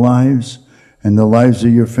individual lives and the lives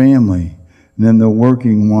of your family, and in the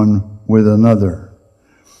working one with another.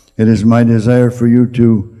 It is my desire for you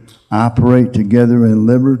to operate together in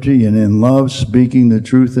liberty and in love, speaking the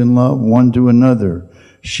truth in love one to another,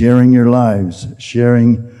 sharing your lives,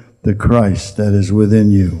 sharing the Christ that is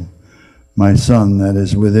within you, my Son that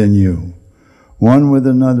is within you, one with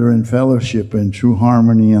another in fellowship and true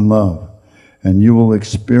harmony and love, and you will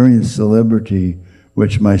experience the liberty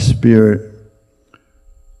which my Spirit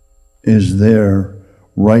is there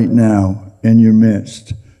right now in your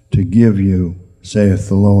midst to give you, saith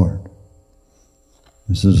the Lord.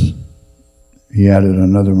 He added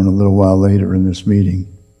another one a little while later in this meeting.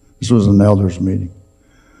 This was an elders meeting.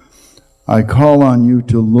 I call on you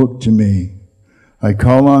to look to me. I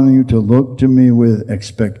call on you to look to me with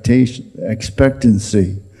expectancy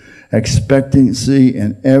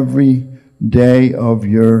in every day of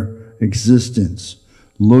your existence,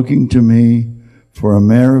 looking to me for a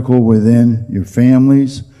miracle within your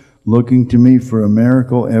families, looking to me for a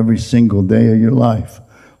miracle every single day of your life,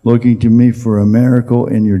 looking to me for a miracle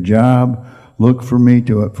in your job, look for me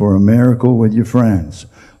for a miracle with your friends,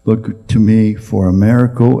 look to me for a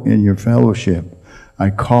miracle in your fellowship. I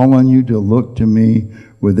call on you to look to me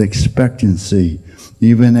with expectancy,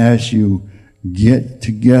 even as you get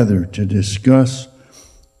together to discuss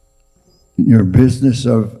your business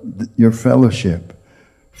of your fellowship,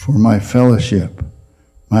 for my fellowship,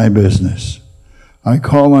 my business. I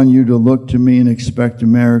call on you to look to me and expect a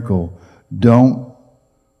miracle. Don't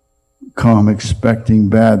come expecting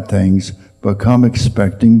bad things, but come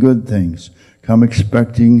expecting good things. Come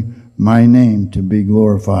expecting my name to be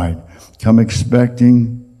glorified. Come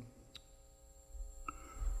expecting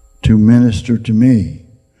to minister to me.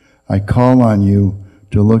 I call on you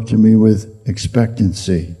to look to me with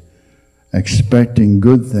expectancy, expecting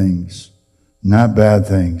good things, not bad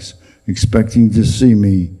things, expecting to see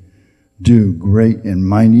me do great and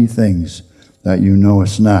mighty things that you know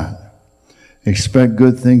us not. Expect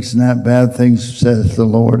good things, not bad things, says the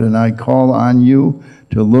Lord, and I call on you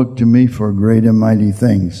to look to me for great and mighty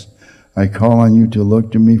things. I call on you to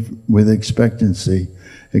look to me with expectancy.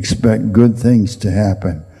 Expect good things to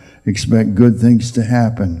happen. Expect good things to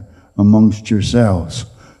happen amongst yourselves,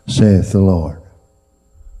 saith the Lord.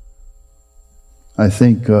 I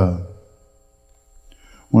think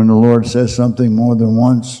when the Lord says something more than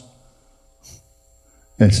once,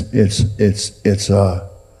 it's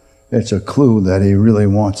a clue that He really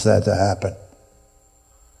wants that to happen.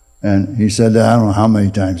 And He said that, I don't know how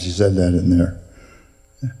many times He said that in there.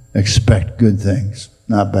 Expect good things,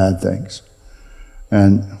 not bad things.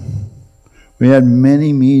 And we had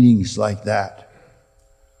many meetings like that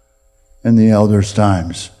in the elders'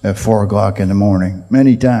 times at 4 o'clock in the morning.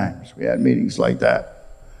 Many times we had meetings like that.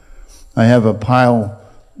 I have a pile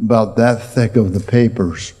about that thick of the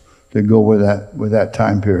papers to go with that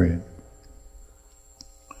time period.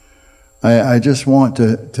 I just want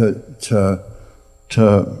to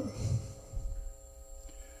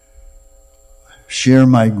share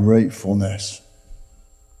my gratefulness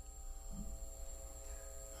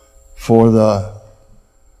for the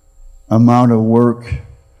amount of work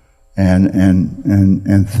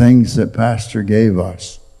and things that Pastor gave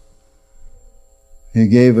us. He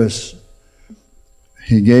gave us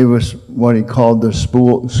what he called the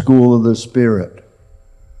School of the Spirit.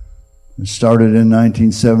 It started in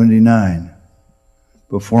 1979,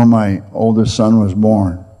 before my oldest son was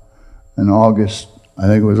born. In August, I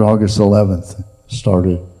think it was August 11th,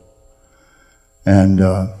 started. And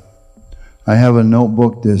I have a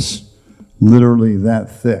notebook that's literally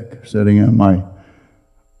that thick, sitting at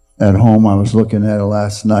home. I was looking at it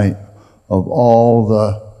last night, of all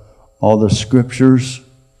the scriptures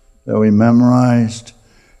that we memorized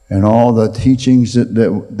and all the teachings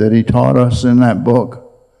that he taught us in that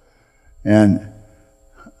book. And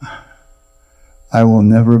I will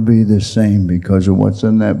never be the same because of what's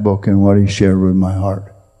in that book and what he shared with my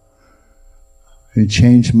heart. He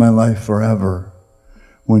changed my life forever.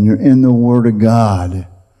 When you're in the Word of God,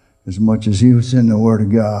 as much as he was in the Word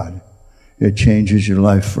of God, it changes your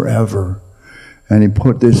life forever. And he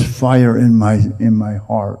put this fire in my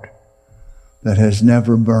heart that has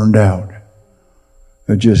never burned out.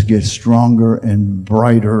 It just gets stronger and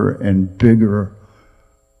brighter and bigger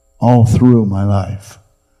all through my life.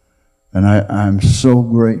 And I'm so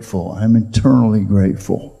grateful. I'm eternally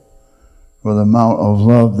grateful for the amount of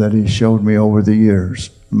love that he showed me over the years.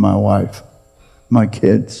 My wife, my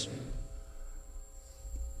kids.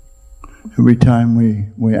 Every time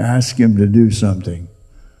we ask him to do something,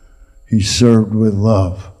 he served with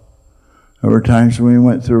love. There were times when we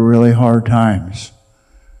went through really hard times,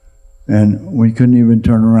 and we couldn't even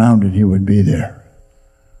turn around and he would be there.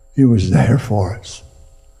 He was there for us.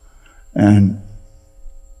 And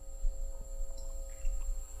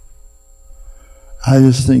I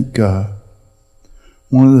just think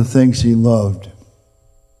one of the things he loved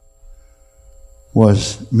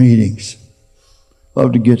was meetings.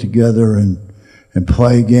 Loved to get together and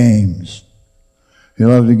play games. He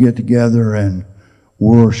loved to get together and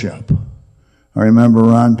worship. I remember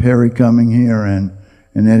Ron Perry coming here and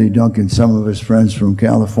Eddie Duncan, some of his friends from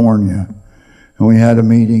California. And we had a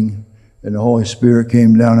meeting, and the Holy Spirit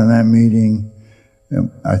came down in that meeting.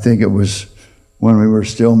 And I think it was when we were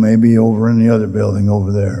still maybe over in the other building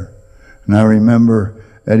over there. And I remember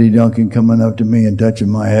Eddie Duncan coming up to me and touching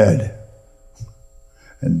my head.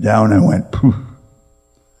 And down I went, poof,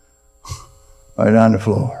 right on the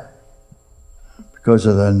floor. Because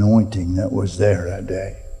of the anointing that was there that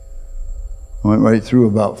day. I went right through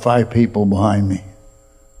about 5 people behind me.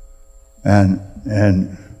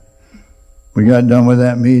 And we got done with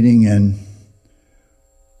that meeting, and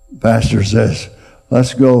pastor says,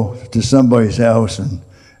 let's go to somebody's house and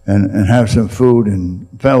have some food and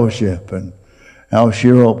fellowship. And Al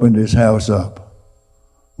Shear opened his house up.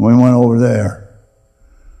 We went over there.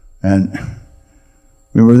 And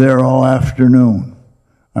we were there all afternoon.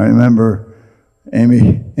 I remember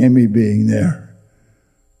Amy being there,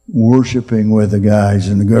 worshiping with the guys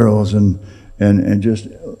and the girls and just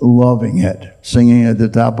loving it, singing at the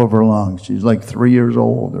top of her lungs. She's like 3 years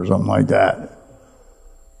old or something like that.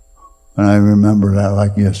 And I remember that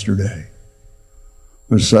like yesterday.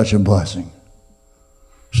 It was such a blessing.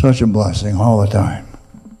 Such a blessing all the time.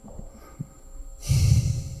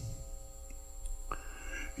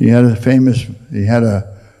 He had a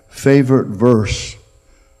favorite verse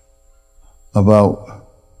about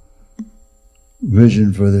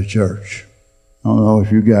vision for the church. I don't know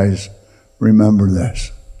if you guys remember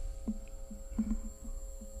this.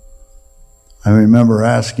 I remember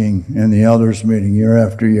asking in the elders meeting year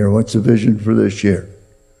after year, what's the vision for this year?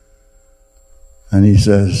 And he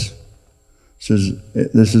says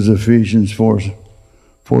this is Ephesians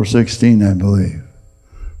 4:16, I believe.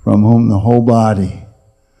 From whom the whole body,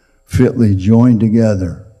 fitly joined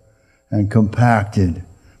together and compacted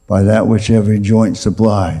by that which every joint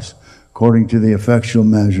supplies, according to the effectual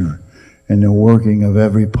measure and the working of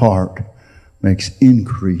every part, makes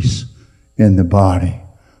increase in the body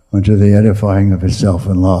unto the edifying of itself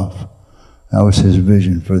in love. That was his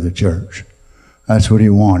vision for the church. That's what he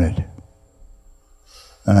wanted.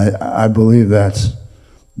 And I believe that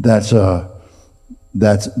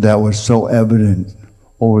was so evident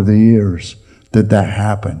over the years that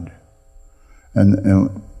happened.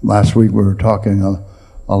 And last week we were talking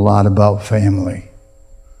a lot about family,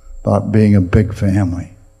 about being a big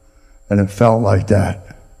family. And it felt like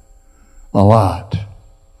that a lot.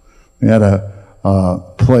 We had a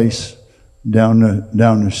place down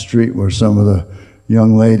the street where some of the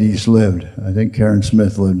young ladies lived. I think Karen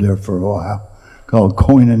Smith lived there for a while, called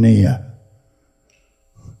Koinonia.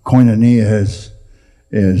 Koinonia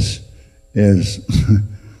is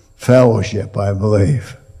fellowship, I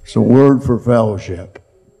believe. It's a word for fellowship.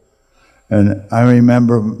 And I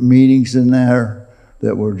remember meetings in there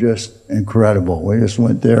that were just incredible. We just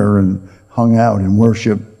went there and hung out and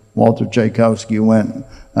worshiped. Walter Tchaikovsky went.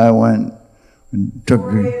 I went and took.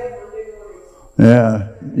 Yeah,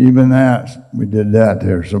 even that. We did that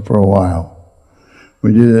there for a while.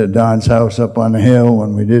 We did it at Don's house up on the hill,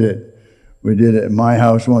 and we did it at my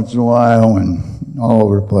house once in a while, and all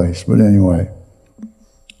over the place. But anyway.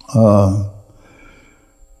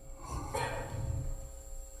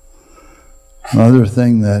 Another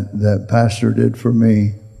thing that Pastor did for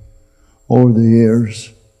me over the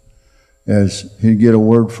years is he'd get a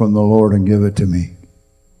word from the Lord and give it to me.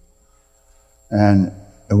 And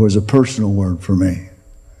it was a personal word for me,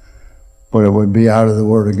 but it would be out of the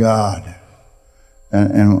Word of God.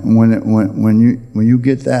 And when you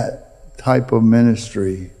get that type of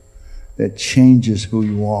ministry that changes who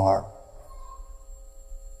you are,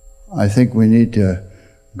 I think we need to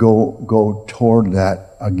go toward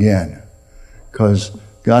that again, because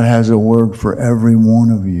God has a word for every one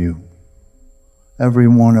of you,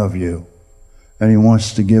 and He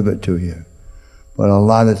wants to give it to you. But a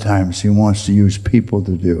lot of times He wants to use people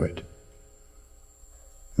to do it.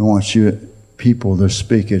 He wants people to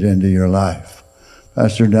speak it into your life.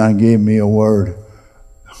 Pastor Don gave me a word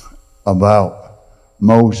about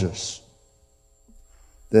Moses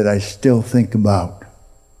that I still think about.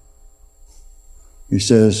 He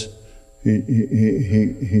says,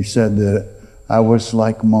 he said that I was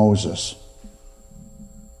like Moses,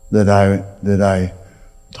 that I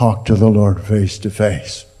talked to the Lord face to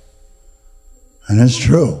face. And it's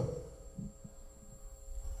true.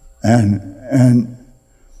 And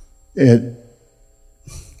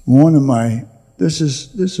this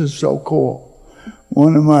is so cool.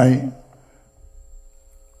 One of my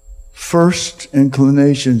first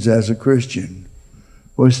inclinations as a Christian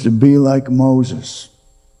was to be like Moses.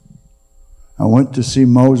 I went to see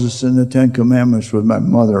Moses in the Ten Commandments with my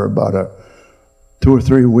mother about 2 or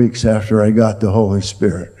 3 weeks after I got the Holy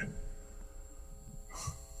Spirit.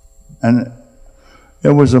 And it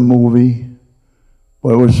was a movie,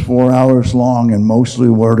 but it was 4 hours long and mostly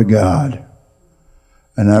Word of God.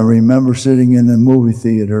 And I remember sitting in the movie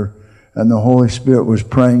theater and the Holy Spirit was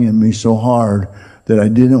praying in me so hard that I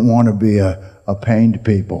didn't want to be a pain to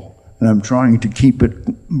people. And I'm trying to keep it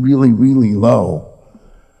really, really low.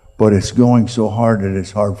 But it's going so hard that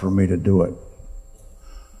it's hard for me to do it.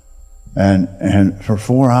 And for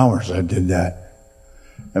 4 hours I did that.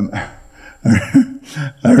 And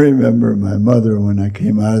I remember my mother, when I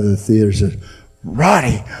came out of the theater, said,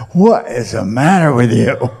 "Roddy, what is the matter with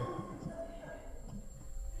you?"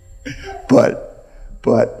 But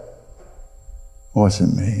it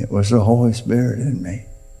wasn't me. It was the Holy Spirit in me.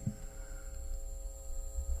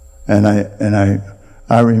 And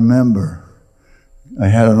I remember I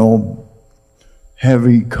had an old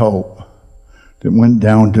heavy coat that went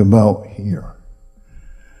down to about here.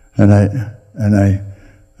 And I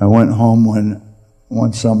went home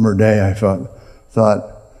one summer day. I thought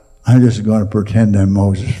I'm just going to pretend I'm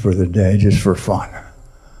Moses for the day, just for fun.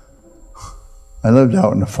 I lived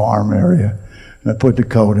out in the farm area, and I put the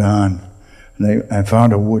coat on, and I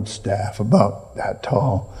found a wood staff about that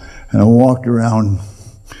tall, and I walked around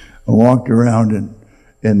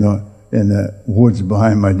in the woods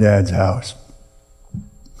behind my dad's house.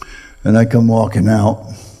 And I come walking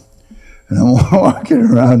out, and I'm walking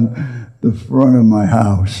around the front of my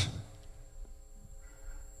house.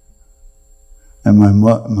 And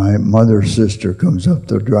my mother's sister comes up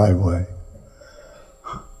the driveway.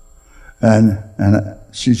 And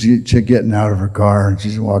she's getting out of her car, and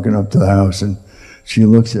she's walking up to the house, and she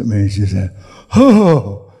looks at me and she said,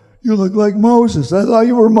 "Oh, you look like Moses. I thought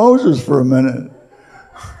you were Moses for a minute."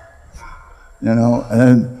 You know,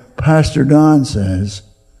 and Pastor Don says,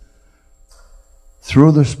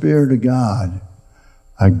 through the Spirit of God,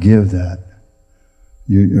 I give that.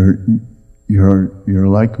 You're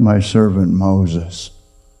like my servant Moses.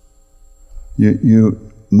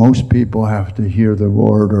 Most people have to hear the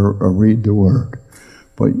word or read the word,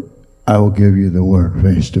 but I will give you the word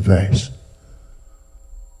face to face.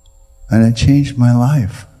 And it changed my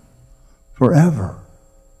life forever.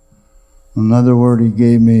 Another word He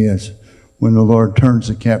gave me is, when the Lord turns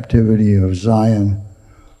the captivity of Zion,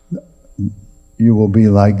 you will be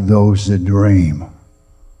like those that dream.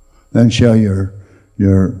 Then shall your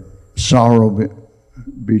sorrow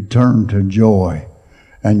be turned to joy,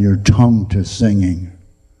 and your tongue to singing.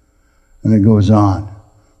 And it goes on.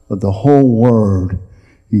 But the whole word,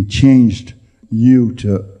 He changed you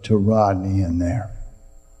to Rodney in there.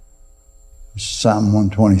 Psalm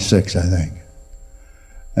 126, I think.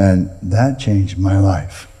 And that changed my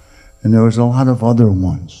life. And there was a lot of other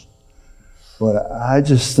ones. But I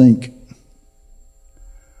just think,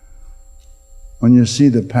 when you see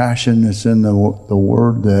the passion that's in the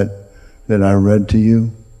word that I read to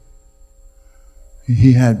you,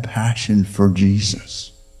 he had passion for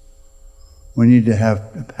Jesus. We need to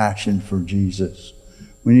have passion for Jesus.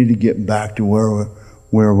 We need to get back to where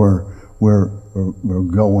we're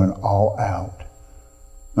going all out.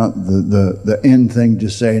 Not the end thing to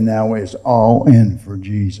say now is all in for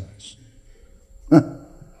Jesus.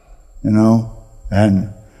 You know?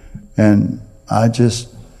 And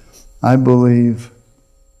I believe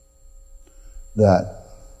that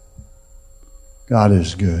God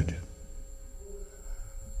is good.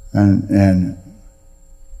 And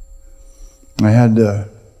I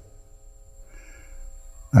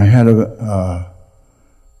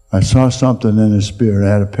saw something in the spirit.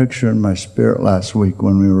 I had a picture in my spirit last week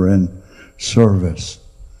when we were in service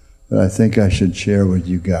that I think I should share with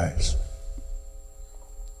you guys.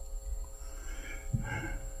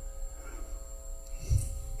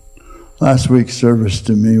 Last week's service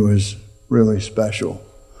to me was really special.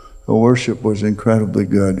 The worship was incredibly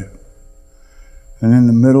good. And in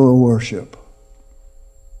the middle of worship,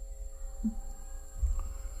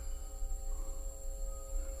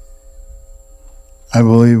 I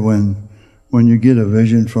believe when you get a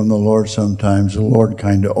vision from the Lord sometimes, the Lord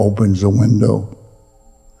kind of opens a window.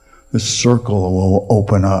 The circle will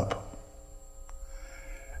open up.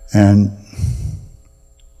 And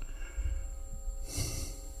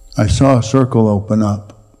I saw a circle open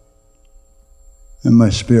up in my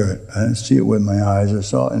spirit. I didn't see it with my eyes. I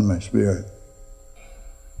saw it in my spirit.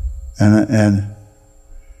 And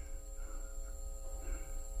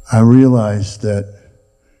I realized that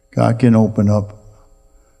God can open up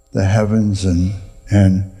the heavens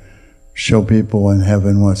and show people in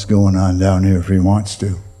heaven what's going on down here if he wants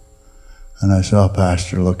to. And I saw a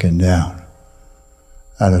pastor looking down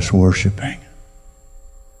at us worshiping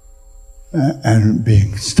and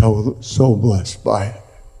being so blessed by it.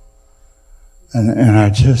 And I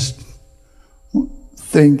just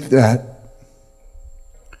think that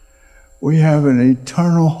we have an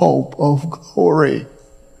eternal hope of glory.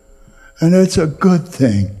 And it's a good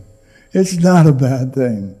thing. It's not a bad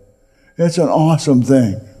thing. It's an awesome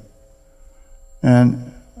thing.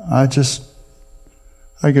 And I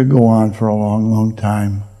could go on for a long, long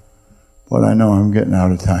time, but I know I'm getting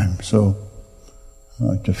out of time, so I'd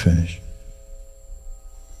like to finish.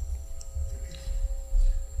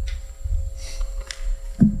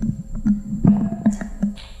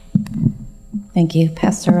 Thank you,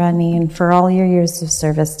 Pastor Rodney, and for all your years of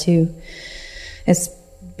service, too. It's a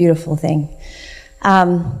beautiful thing.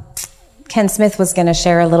 Ken Smith was going to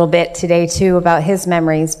share a little bit today, too, about his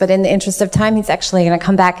memories, but in the interest of time, he's actually going to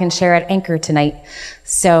come back and share at Anchor tonight.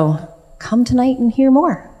 So come tonight and hear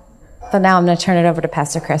more. But now I'm going to turn it over to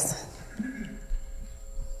Pastor Chris.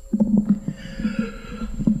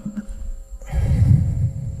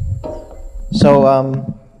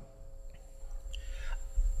 So,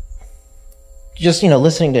 just,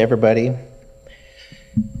 listening to everybody,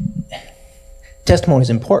 testimony is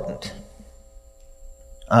important.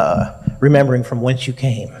 Remembering from whence you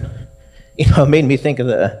came. It made me think of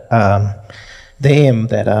the hymn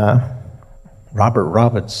that Robert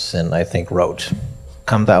Robertson, I think, wrote,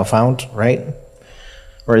 Come Thou Fount, right?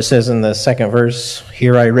 Where it says in the second verse,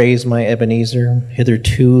 Here I raise my Ebenezer,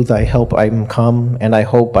 hitherto thy help I'm come, and I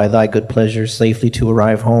hope by thy good pleasure safely to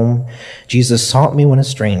arrive home. Jesus sought me when a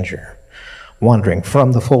stranger, wandering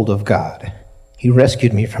from the fold of God. He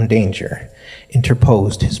rescued me from danger,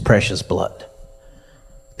 interposed his precious blood.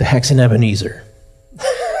 The heck's an Ebenezer.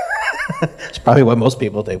 It's probably what most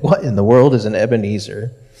people think. What in the world is an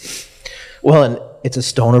Ebenezer? Well, and it's a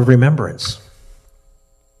stone of remembrance.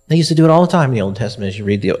 They used to do it all the time in the Old Testament as you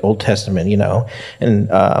read the Old Testament, And,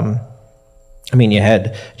 you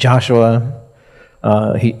had Joshua.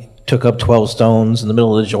 He took up 12 stones in the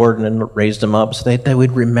middle of the Jordan and raised them up so they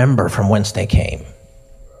would remember from whence they came,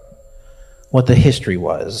 what the history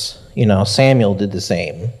was. Samuel did the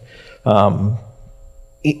same.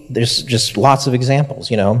 There's just lots of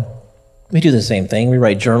examples, We do the same thing. We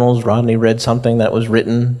write journals. Rodney read something that was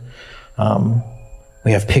written.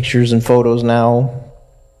 We have pictures and photos now.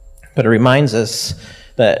 But it reminds us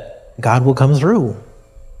that God will come through,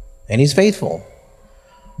 and he's faithful.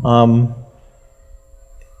 And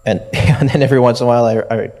then every once in a while,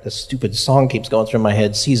 a stupid song keeps going through my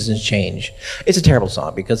head, Seasons Change. It's a terrible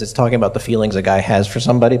song because it's talking about the feelings a guy has for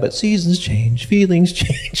somebody, but seasons change, feelings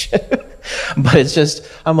change. But it's just,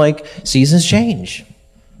 I'm like, seasons change.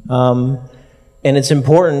 And it's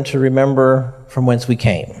important to remember from whence we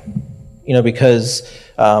came. Because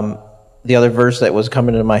the other verse that was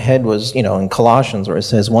coming into my head was, in Colossians, where it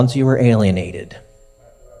says, once you were alienated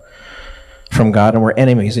from God and were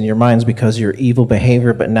enemies in your minds because of your evil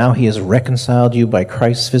behavior, but now he has reconciled you by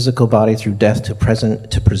Christ's physical body through death to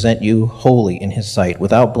present you holy in his sight,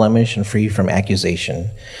 without blemish and free from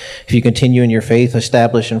accusation. If you continue in your faith,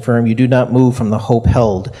 established and firm, you do not move from the hope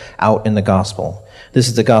held out in the gospel. This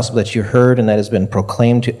is the gospel that you heard and that has been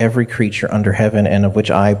proclaimed to every creature under heaven, and of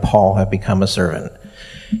which I, Paul, have become a servant.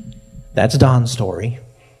 That's Don's story.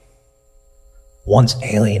 Once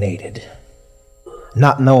alienated,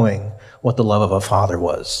 not knowing what the love of a father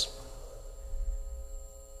was.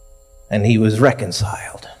 And he was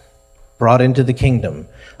reconciled, brought into the kingdom,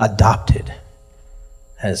 adopted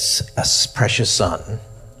as a precious son.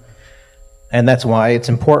 And that's why it's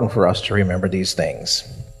important for us to remember these things.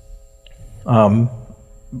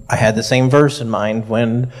 I had the same verse in mind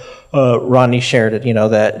when Rodney shared it,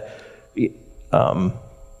 that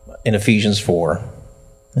in Ephesians 4.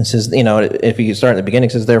 It says, if you start at the beginning,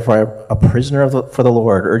 it says, therefore, a prisoner for the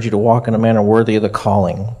Lord, urge you to walk in a manner worthy of the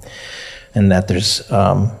calling, and that there's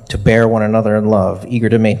to bear one another in love, eager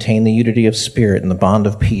to maintain the unity of spirit and the bond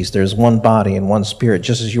of peace. There's one body and one spirit,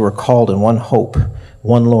 just as you were called in one hope,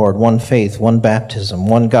 one Lord, one faith, one baptism,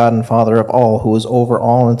 one God and Father of all, who is over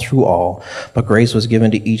all and through all. But grace was given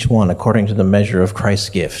to each one according to the measure of Christ's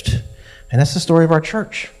gift. And that's the story of our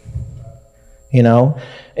church.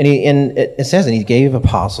 And it says that he gave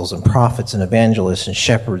apostles and prophets and evangelists and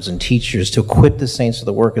shepherds and teachers to equip the saints for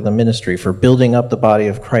the work of the ministry, for building up the body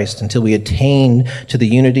of Christ until we attain to the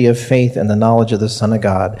unity of faith and the knowledge of the Son of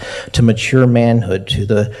God, to mature manhood, to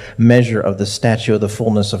the measure of the stature of the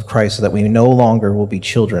fullness of Christ, so that we no longer will be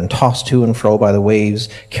children, tossed to and fro by the waves,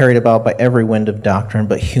 carried about by every wind of doctrine,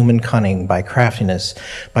 but human cunning, by craftiness,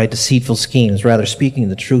 by deceitful schemes. Rather, speaking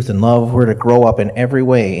the truth in love, we're to grow up in every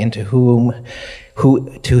way into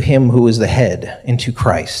to him who is the head, into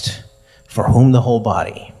Christ, for whom the whole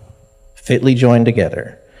body, fitly joined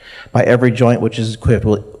together by every joint which is equipped,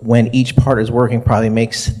 when each part is working properly,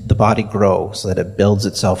 makes the body grow so that it builds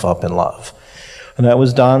itself up in love. And that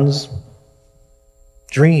was Don's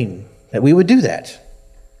dream, that we would do that.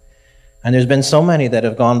 And there's been so many that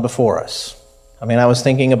have gone before us. I was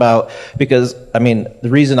thinking about, because, the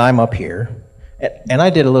reason I'm up here, and I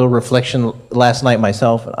did a little reflection last night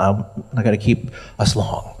myself, and I'm not going to keep us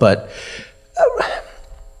long, but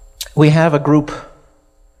we have a group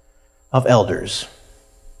of elders.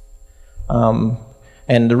 And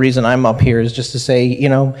the reason I'm up here is just to say,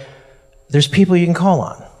 there's people you can call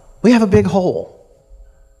on. We have a big hole,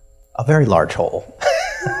 a very large hole.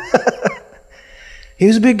 He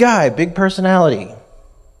was a big guy, big personality.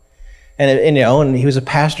 And he was a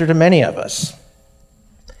pastor to many of us.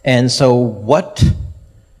 And so what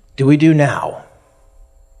do we do now?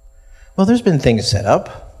 Well, there's been things set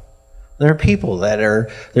up. There are people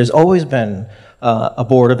there's always been a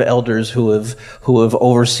board of elders who have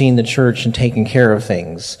overseen the church and taken care of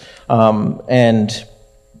things. And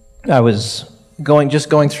I was going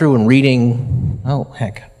through and reading,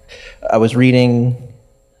 I was reading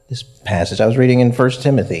this passage. I was reading in 1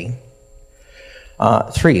 Timothy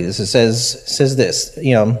 3, this says this,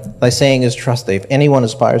 thy saying is trustworthy. If anyone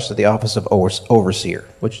aspires to the office of overseer,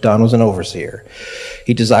 which Don was an overseer,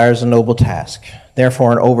 he desires a noble task.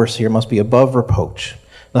 Therefore, an overseer must be above reproach,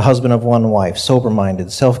 the husband of one wife, sober-minded,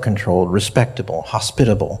 self-controlled, respectable,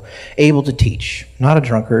 hospitable, able to teach, not a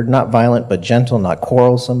drunkard, not violent, but gentle, not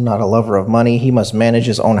quarrelsome, not a lover of money. He must manage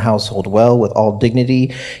his own household well, with all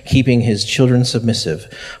dignity, keeping his children submissive.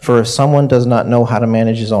 For if someone does not know how to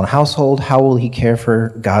manage his own household, how will he care for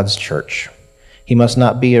God's church? He must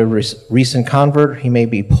not be a recent convert. He may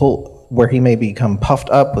become puffed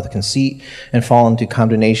up with conceit and fall into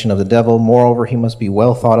condemnation of the devil. Moreover, he must be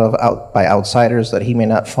well thought of by outsiders, that he may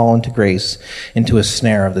not fall into grace, into a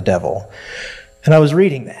snare of the devil. And I was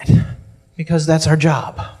reading that because that's our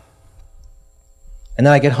job. And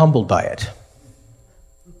then I get humbled by it.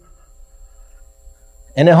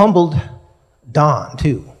 And it humbled Don,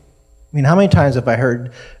 too. How many times have I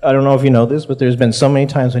heard, I don't know if you know this, but there's been so many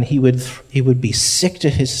times when he would be sick to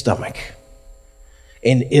his stomach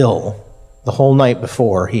and ill the whole night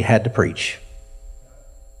before he had to preach.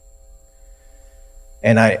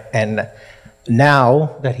 And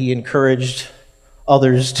now that he encouraged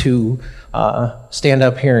others to stand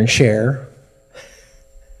up here and share,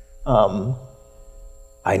 I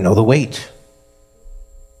know the weight.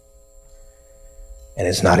 And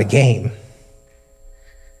it's not a game.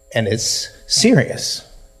 And it's serious.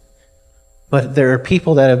 But there are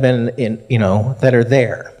people that have been that are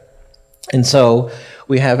there. And so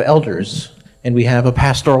we have elders, and we have a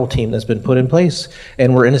pastoral team that's been put in place,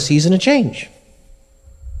 and we're in a season of change.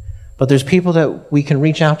 But there's people that we can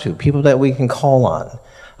reach out to, people that we can call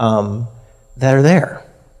on, that are there.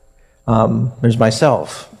 There's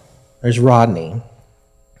myself. There's Rodney.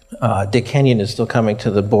 Dick Kenyon is still coming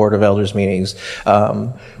to the Board of Elders meetings.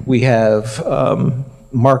 We have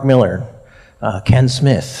Mark Miller, Ken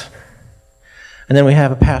Smith. And then we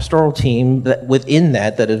have a pastoral team that within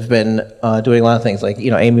that have been doing a lot of things, like,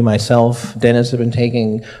 Amy, myself, Dennis have been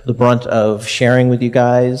taking the brunt of sharing with you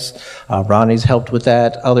guys. Ronnie's helped with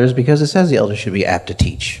that. Others, because it says the elders should be apt to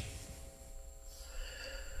teach.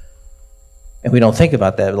 And we don't think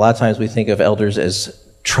about that. A lot of times we think of elders as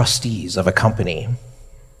trustees of a company.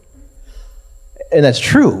 And that's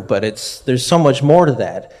true, but there's so much more to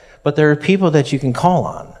that. But there are people that you can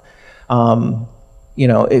call on.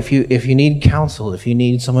 if you need counsel, if you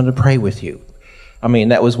need someone to pray with you. I mean,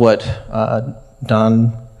 that was what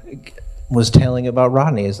Don was telling about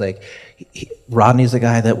Rodney. Is like, Rodney's the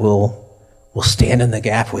guy that will stand in the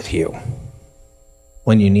gap with you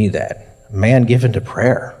when you need that. A man given to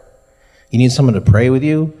prayer. You need someone to pray with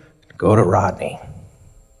you, go to Rodney.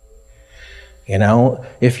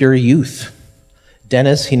 If you're a youth,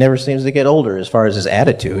 Dennis, he never seems to get older as far as his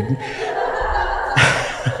attitude.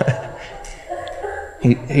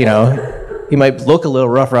 He might look a little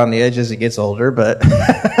rough around the edge as he gets older, but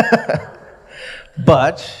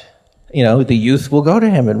the youth will go to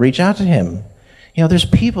him and reach out to him. There's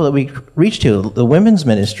people that we reach to, the women's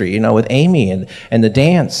ministry, with Amy and the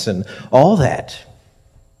dance and all that.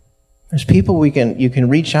 There's people you can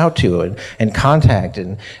reach out to and contact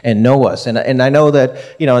and know us. And I know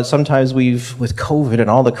that, sometimes with COVID and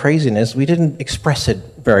all the craziness, we didn't express it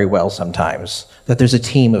very well sometimes. That there's a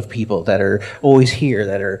team of people that are always here,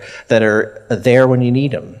 that are there when you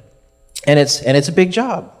need them. And it's a big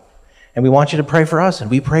job. And we want you to pray for us,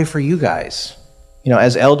 and we pray for you guys.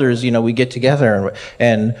 As elders, we get together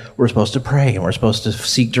and we're supposed to pray, and we're supposed to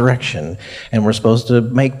seek direction, and we're supposed to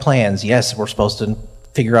make plans. Yes, we're supposed to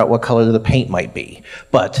figure out what color the paint might be.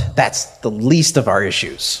 But that's the least of our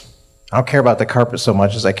issues. I don't care about the carpet so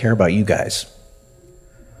much as I care about you guys.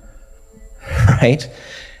 Right?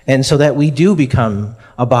 And so that we do become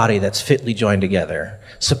a body that's fitly joined together,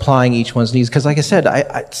 supplying each one's needs. Because like I said,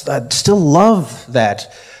 I still love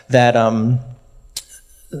that the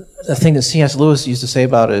thing that C.S. Lewis used to say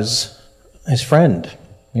about his friend,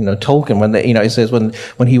 Tolkien, when he says when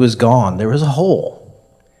he was gone, there was a hole.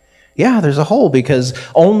 Yeah, there's a hole because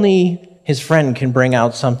only his friend can bring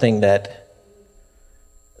out something that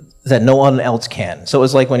no one else can. So it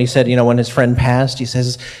was like when he said, when his friend passed, he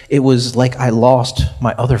says, it was like I lost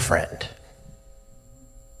my other friend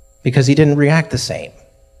because he didn't react the same.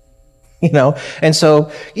 And so,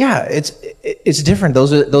 yeah, it's different.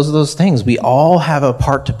 Those are those things. We all have a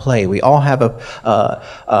part to play. We all have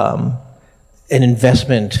an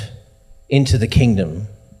investment into the kingdom.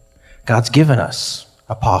 God's given us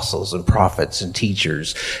apostles and prophets and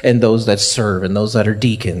teachers, and those that serve, and those that are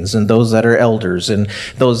deacons, and those that are elders, and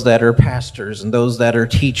those that are pastors, and those that are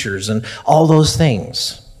teachers, and all those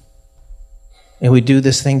things. And we do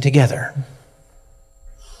this thing together.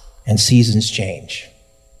 And seasons change.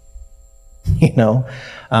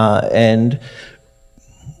 And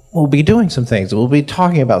we'll be doing some things. We'll be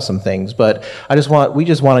talking about some things, but we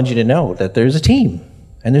just wanted you to know that there's a team.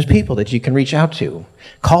 And there's people that you can reach out to.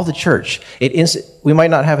 Call the church. We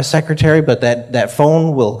might not have a secretary, but that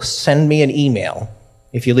phone will send me an email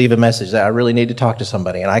if you leave a message that I really need to talk to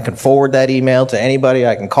somebody. And I can forward that email to anybody.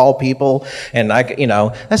 I can call people. And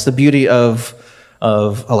that's the beauty of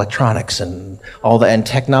electronics and and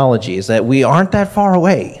technology, is that we aren't that far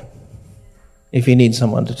away if you need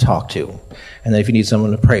someone to talk to. And then if you need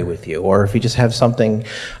someone to pray with you, or if you just have something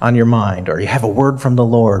on your mind, or you have a word from the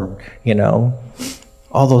Lord,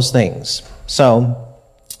 all those things. So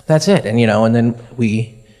that's it. And, and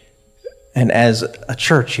then as a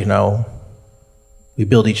church, we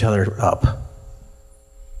build each other up.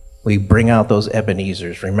 We bring out those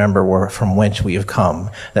Ebenezers. Remember from whence we have come,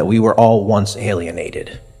 that we were all once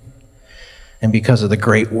alienated. And because of the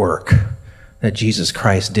great work that Jesus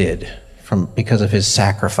Christ did, because of his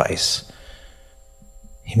sacrifice,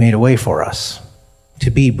 he made a way for us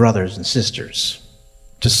to be brothers and sisters,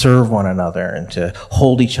 to serve one another and to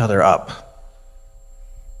hold each other up.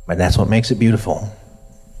 And that's what makes it beautiful.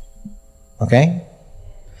 Okay?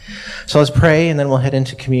 So let's pray, and then we'll head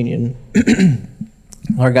into communion.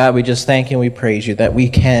 Lord God, we just thank you and we praise you that we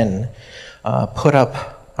can put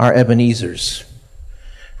up our Ebenezers.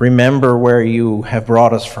 Remember where you have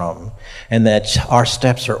brought us from, and that our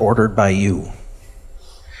steps are ordered by you.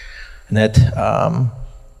 And that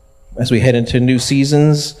as we head into new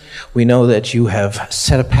seasons, we know that you have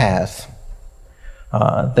set a path,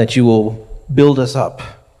 that you will build us up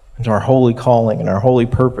into our holy calling and our holy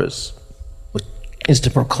purpose, which is to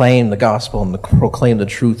proclaim the gospel and to proclaim the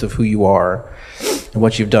truth of who you are and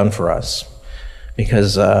what you've done for us.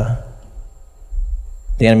 Because the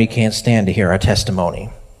enemy can't stand to hear our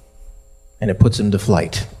testimony, and it puts him to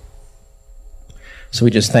flight. So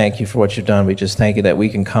we just thank you for what you've done. We just thank you that we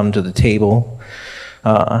can come to the table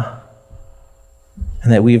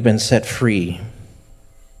and that we've been set free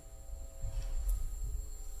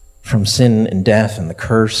from sin and death and the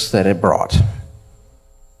curse that it brought.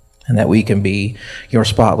 And that we can be your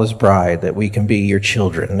spotless bride, that we can be your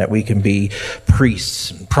children, that we can be priests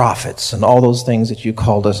and prophets and all those things that you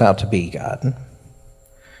called us out to be, God. And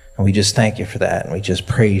we just thank you for that, and we just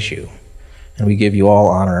praise you. And we give you all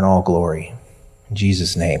honor and all glory. In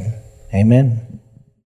Jesus' name, amen.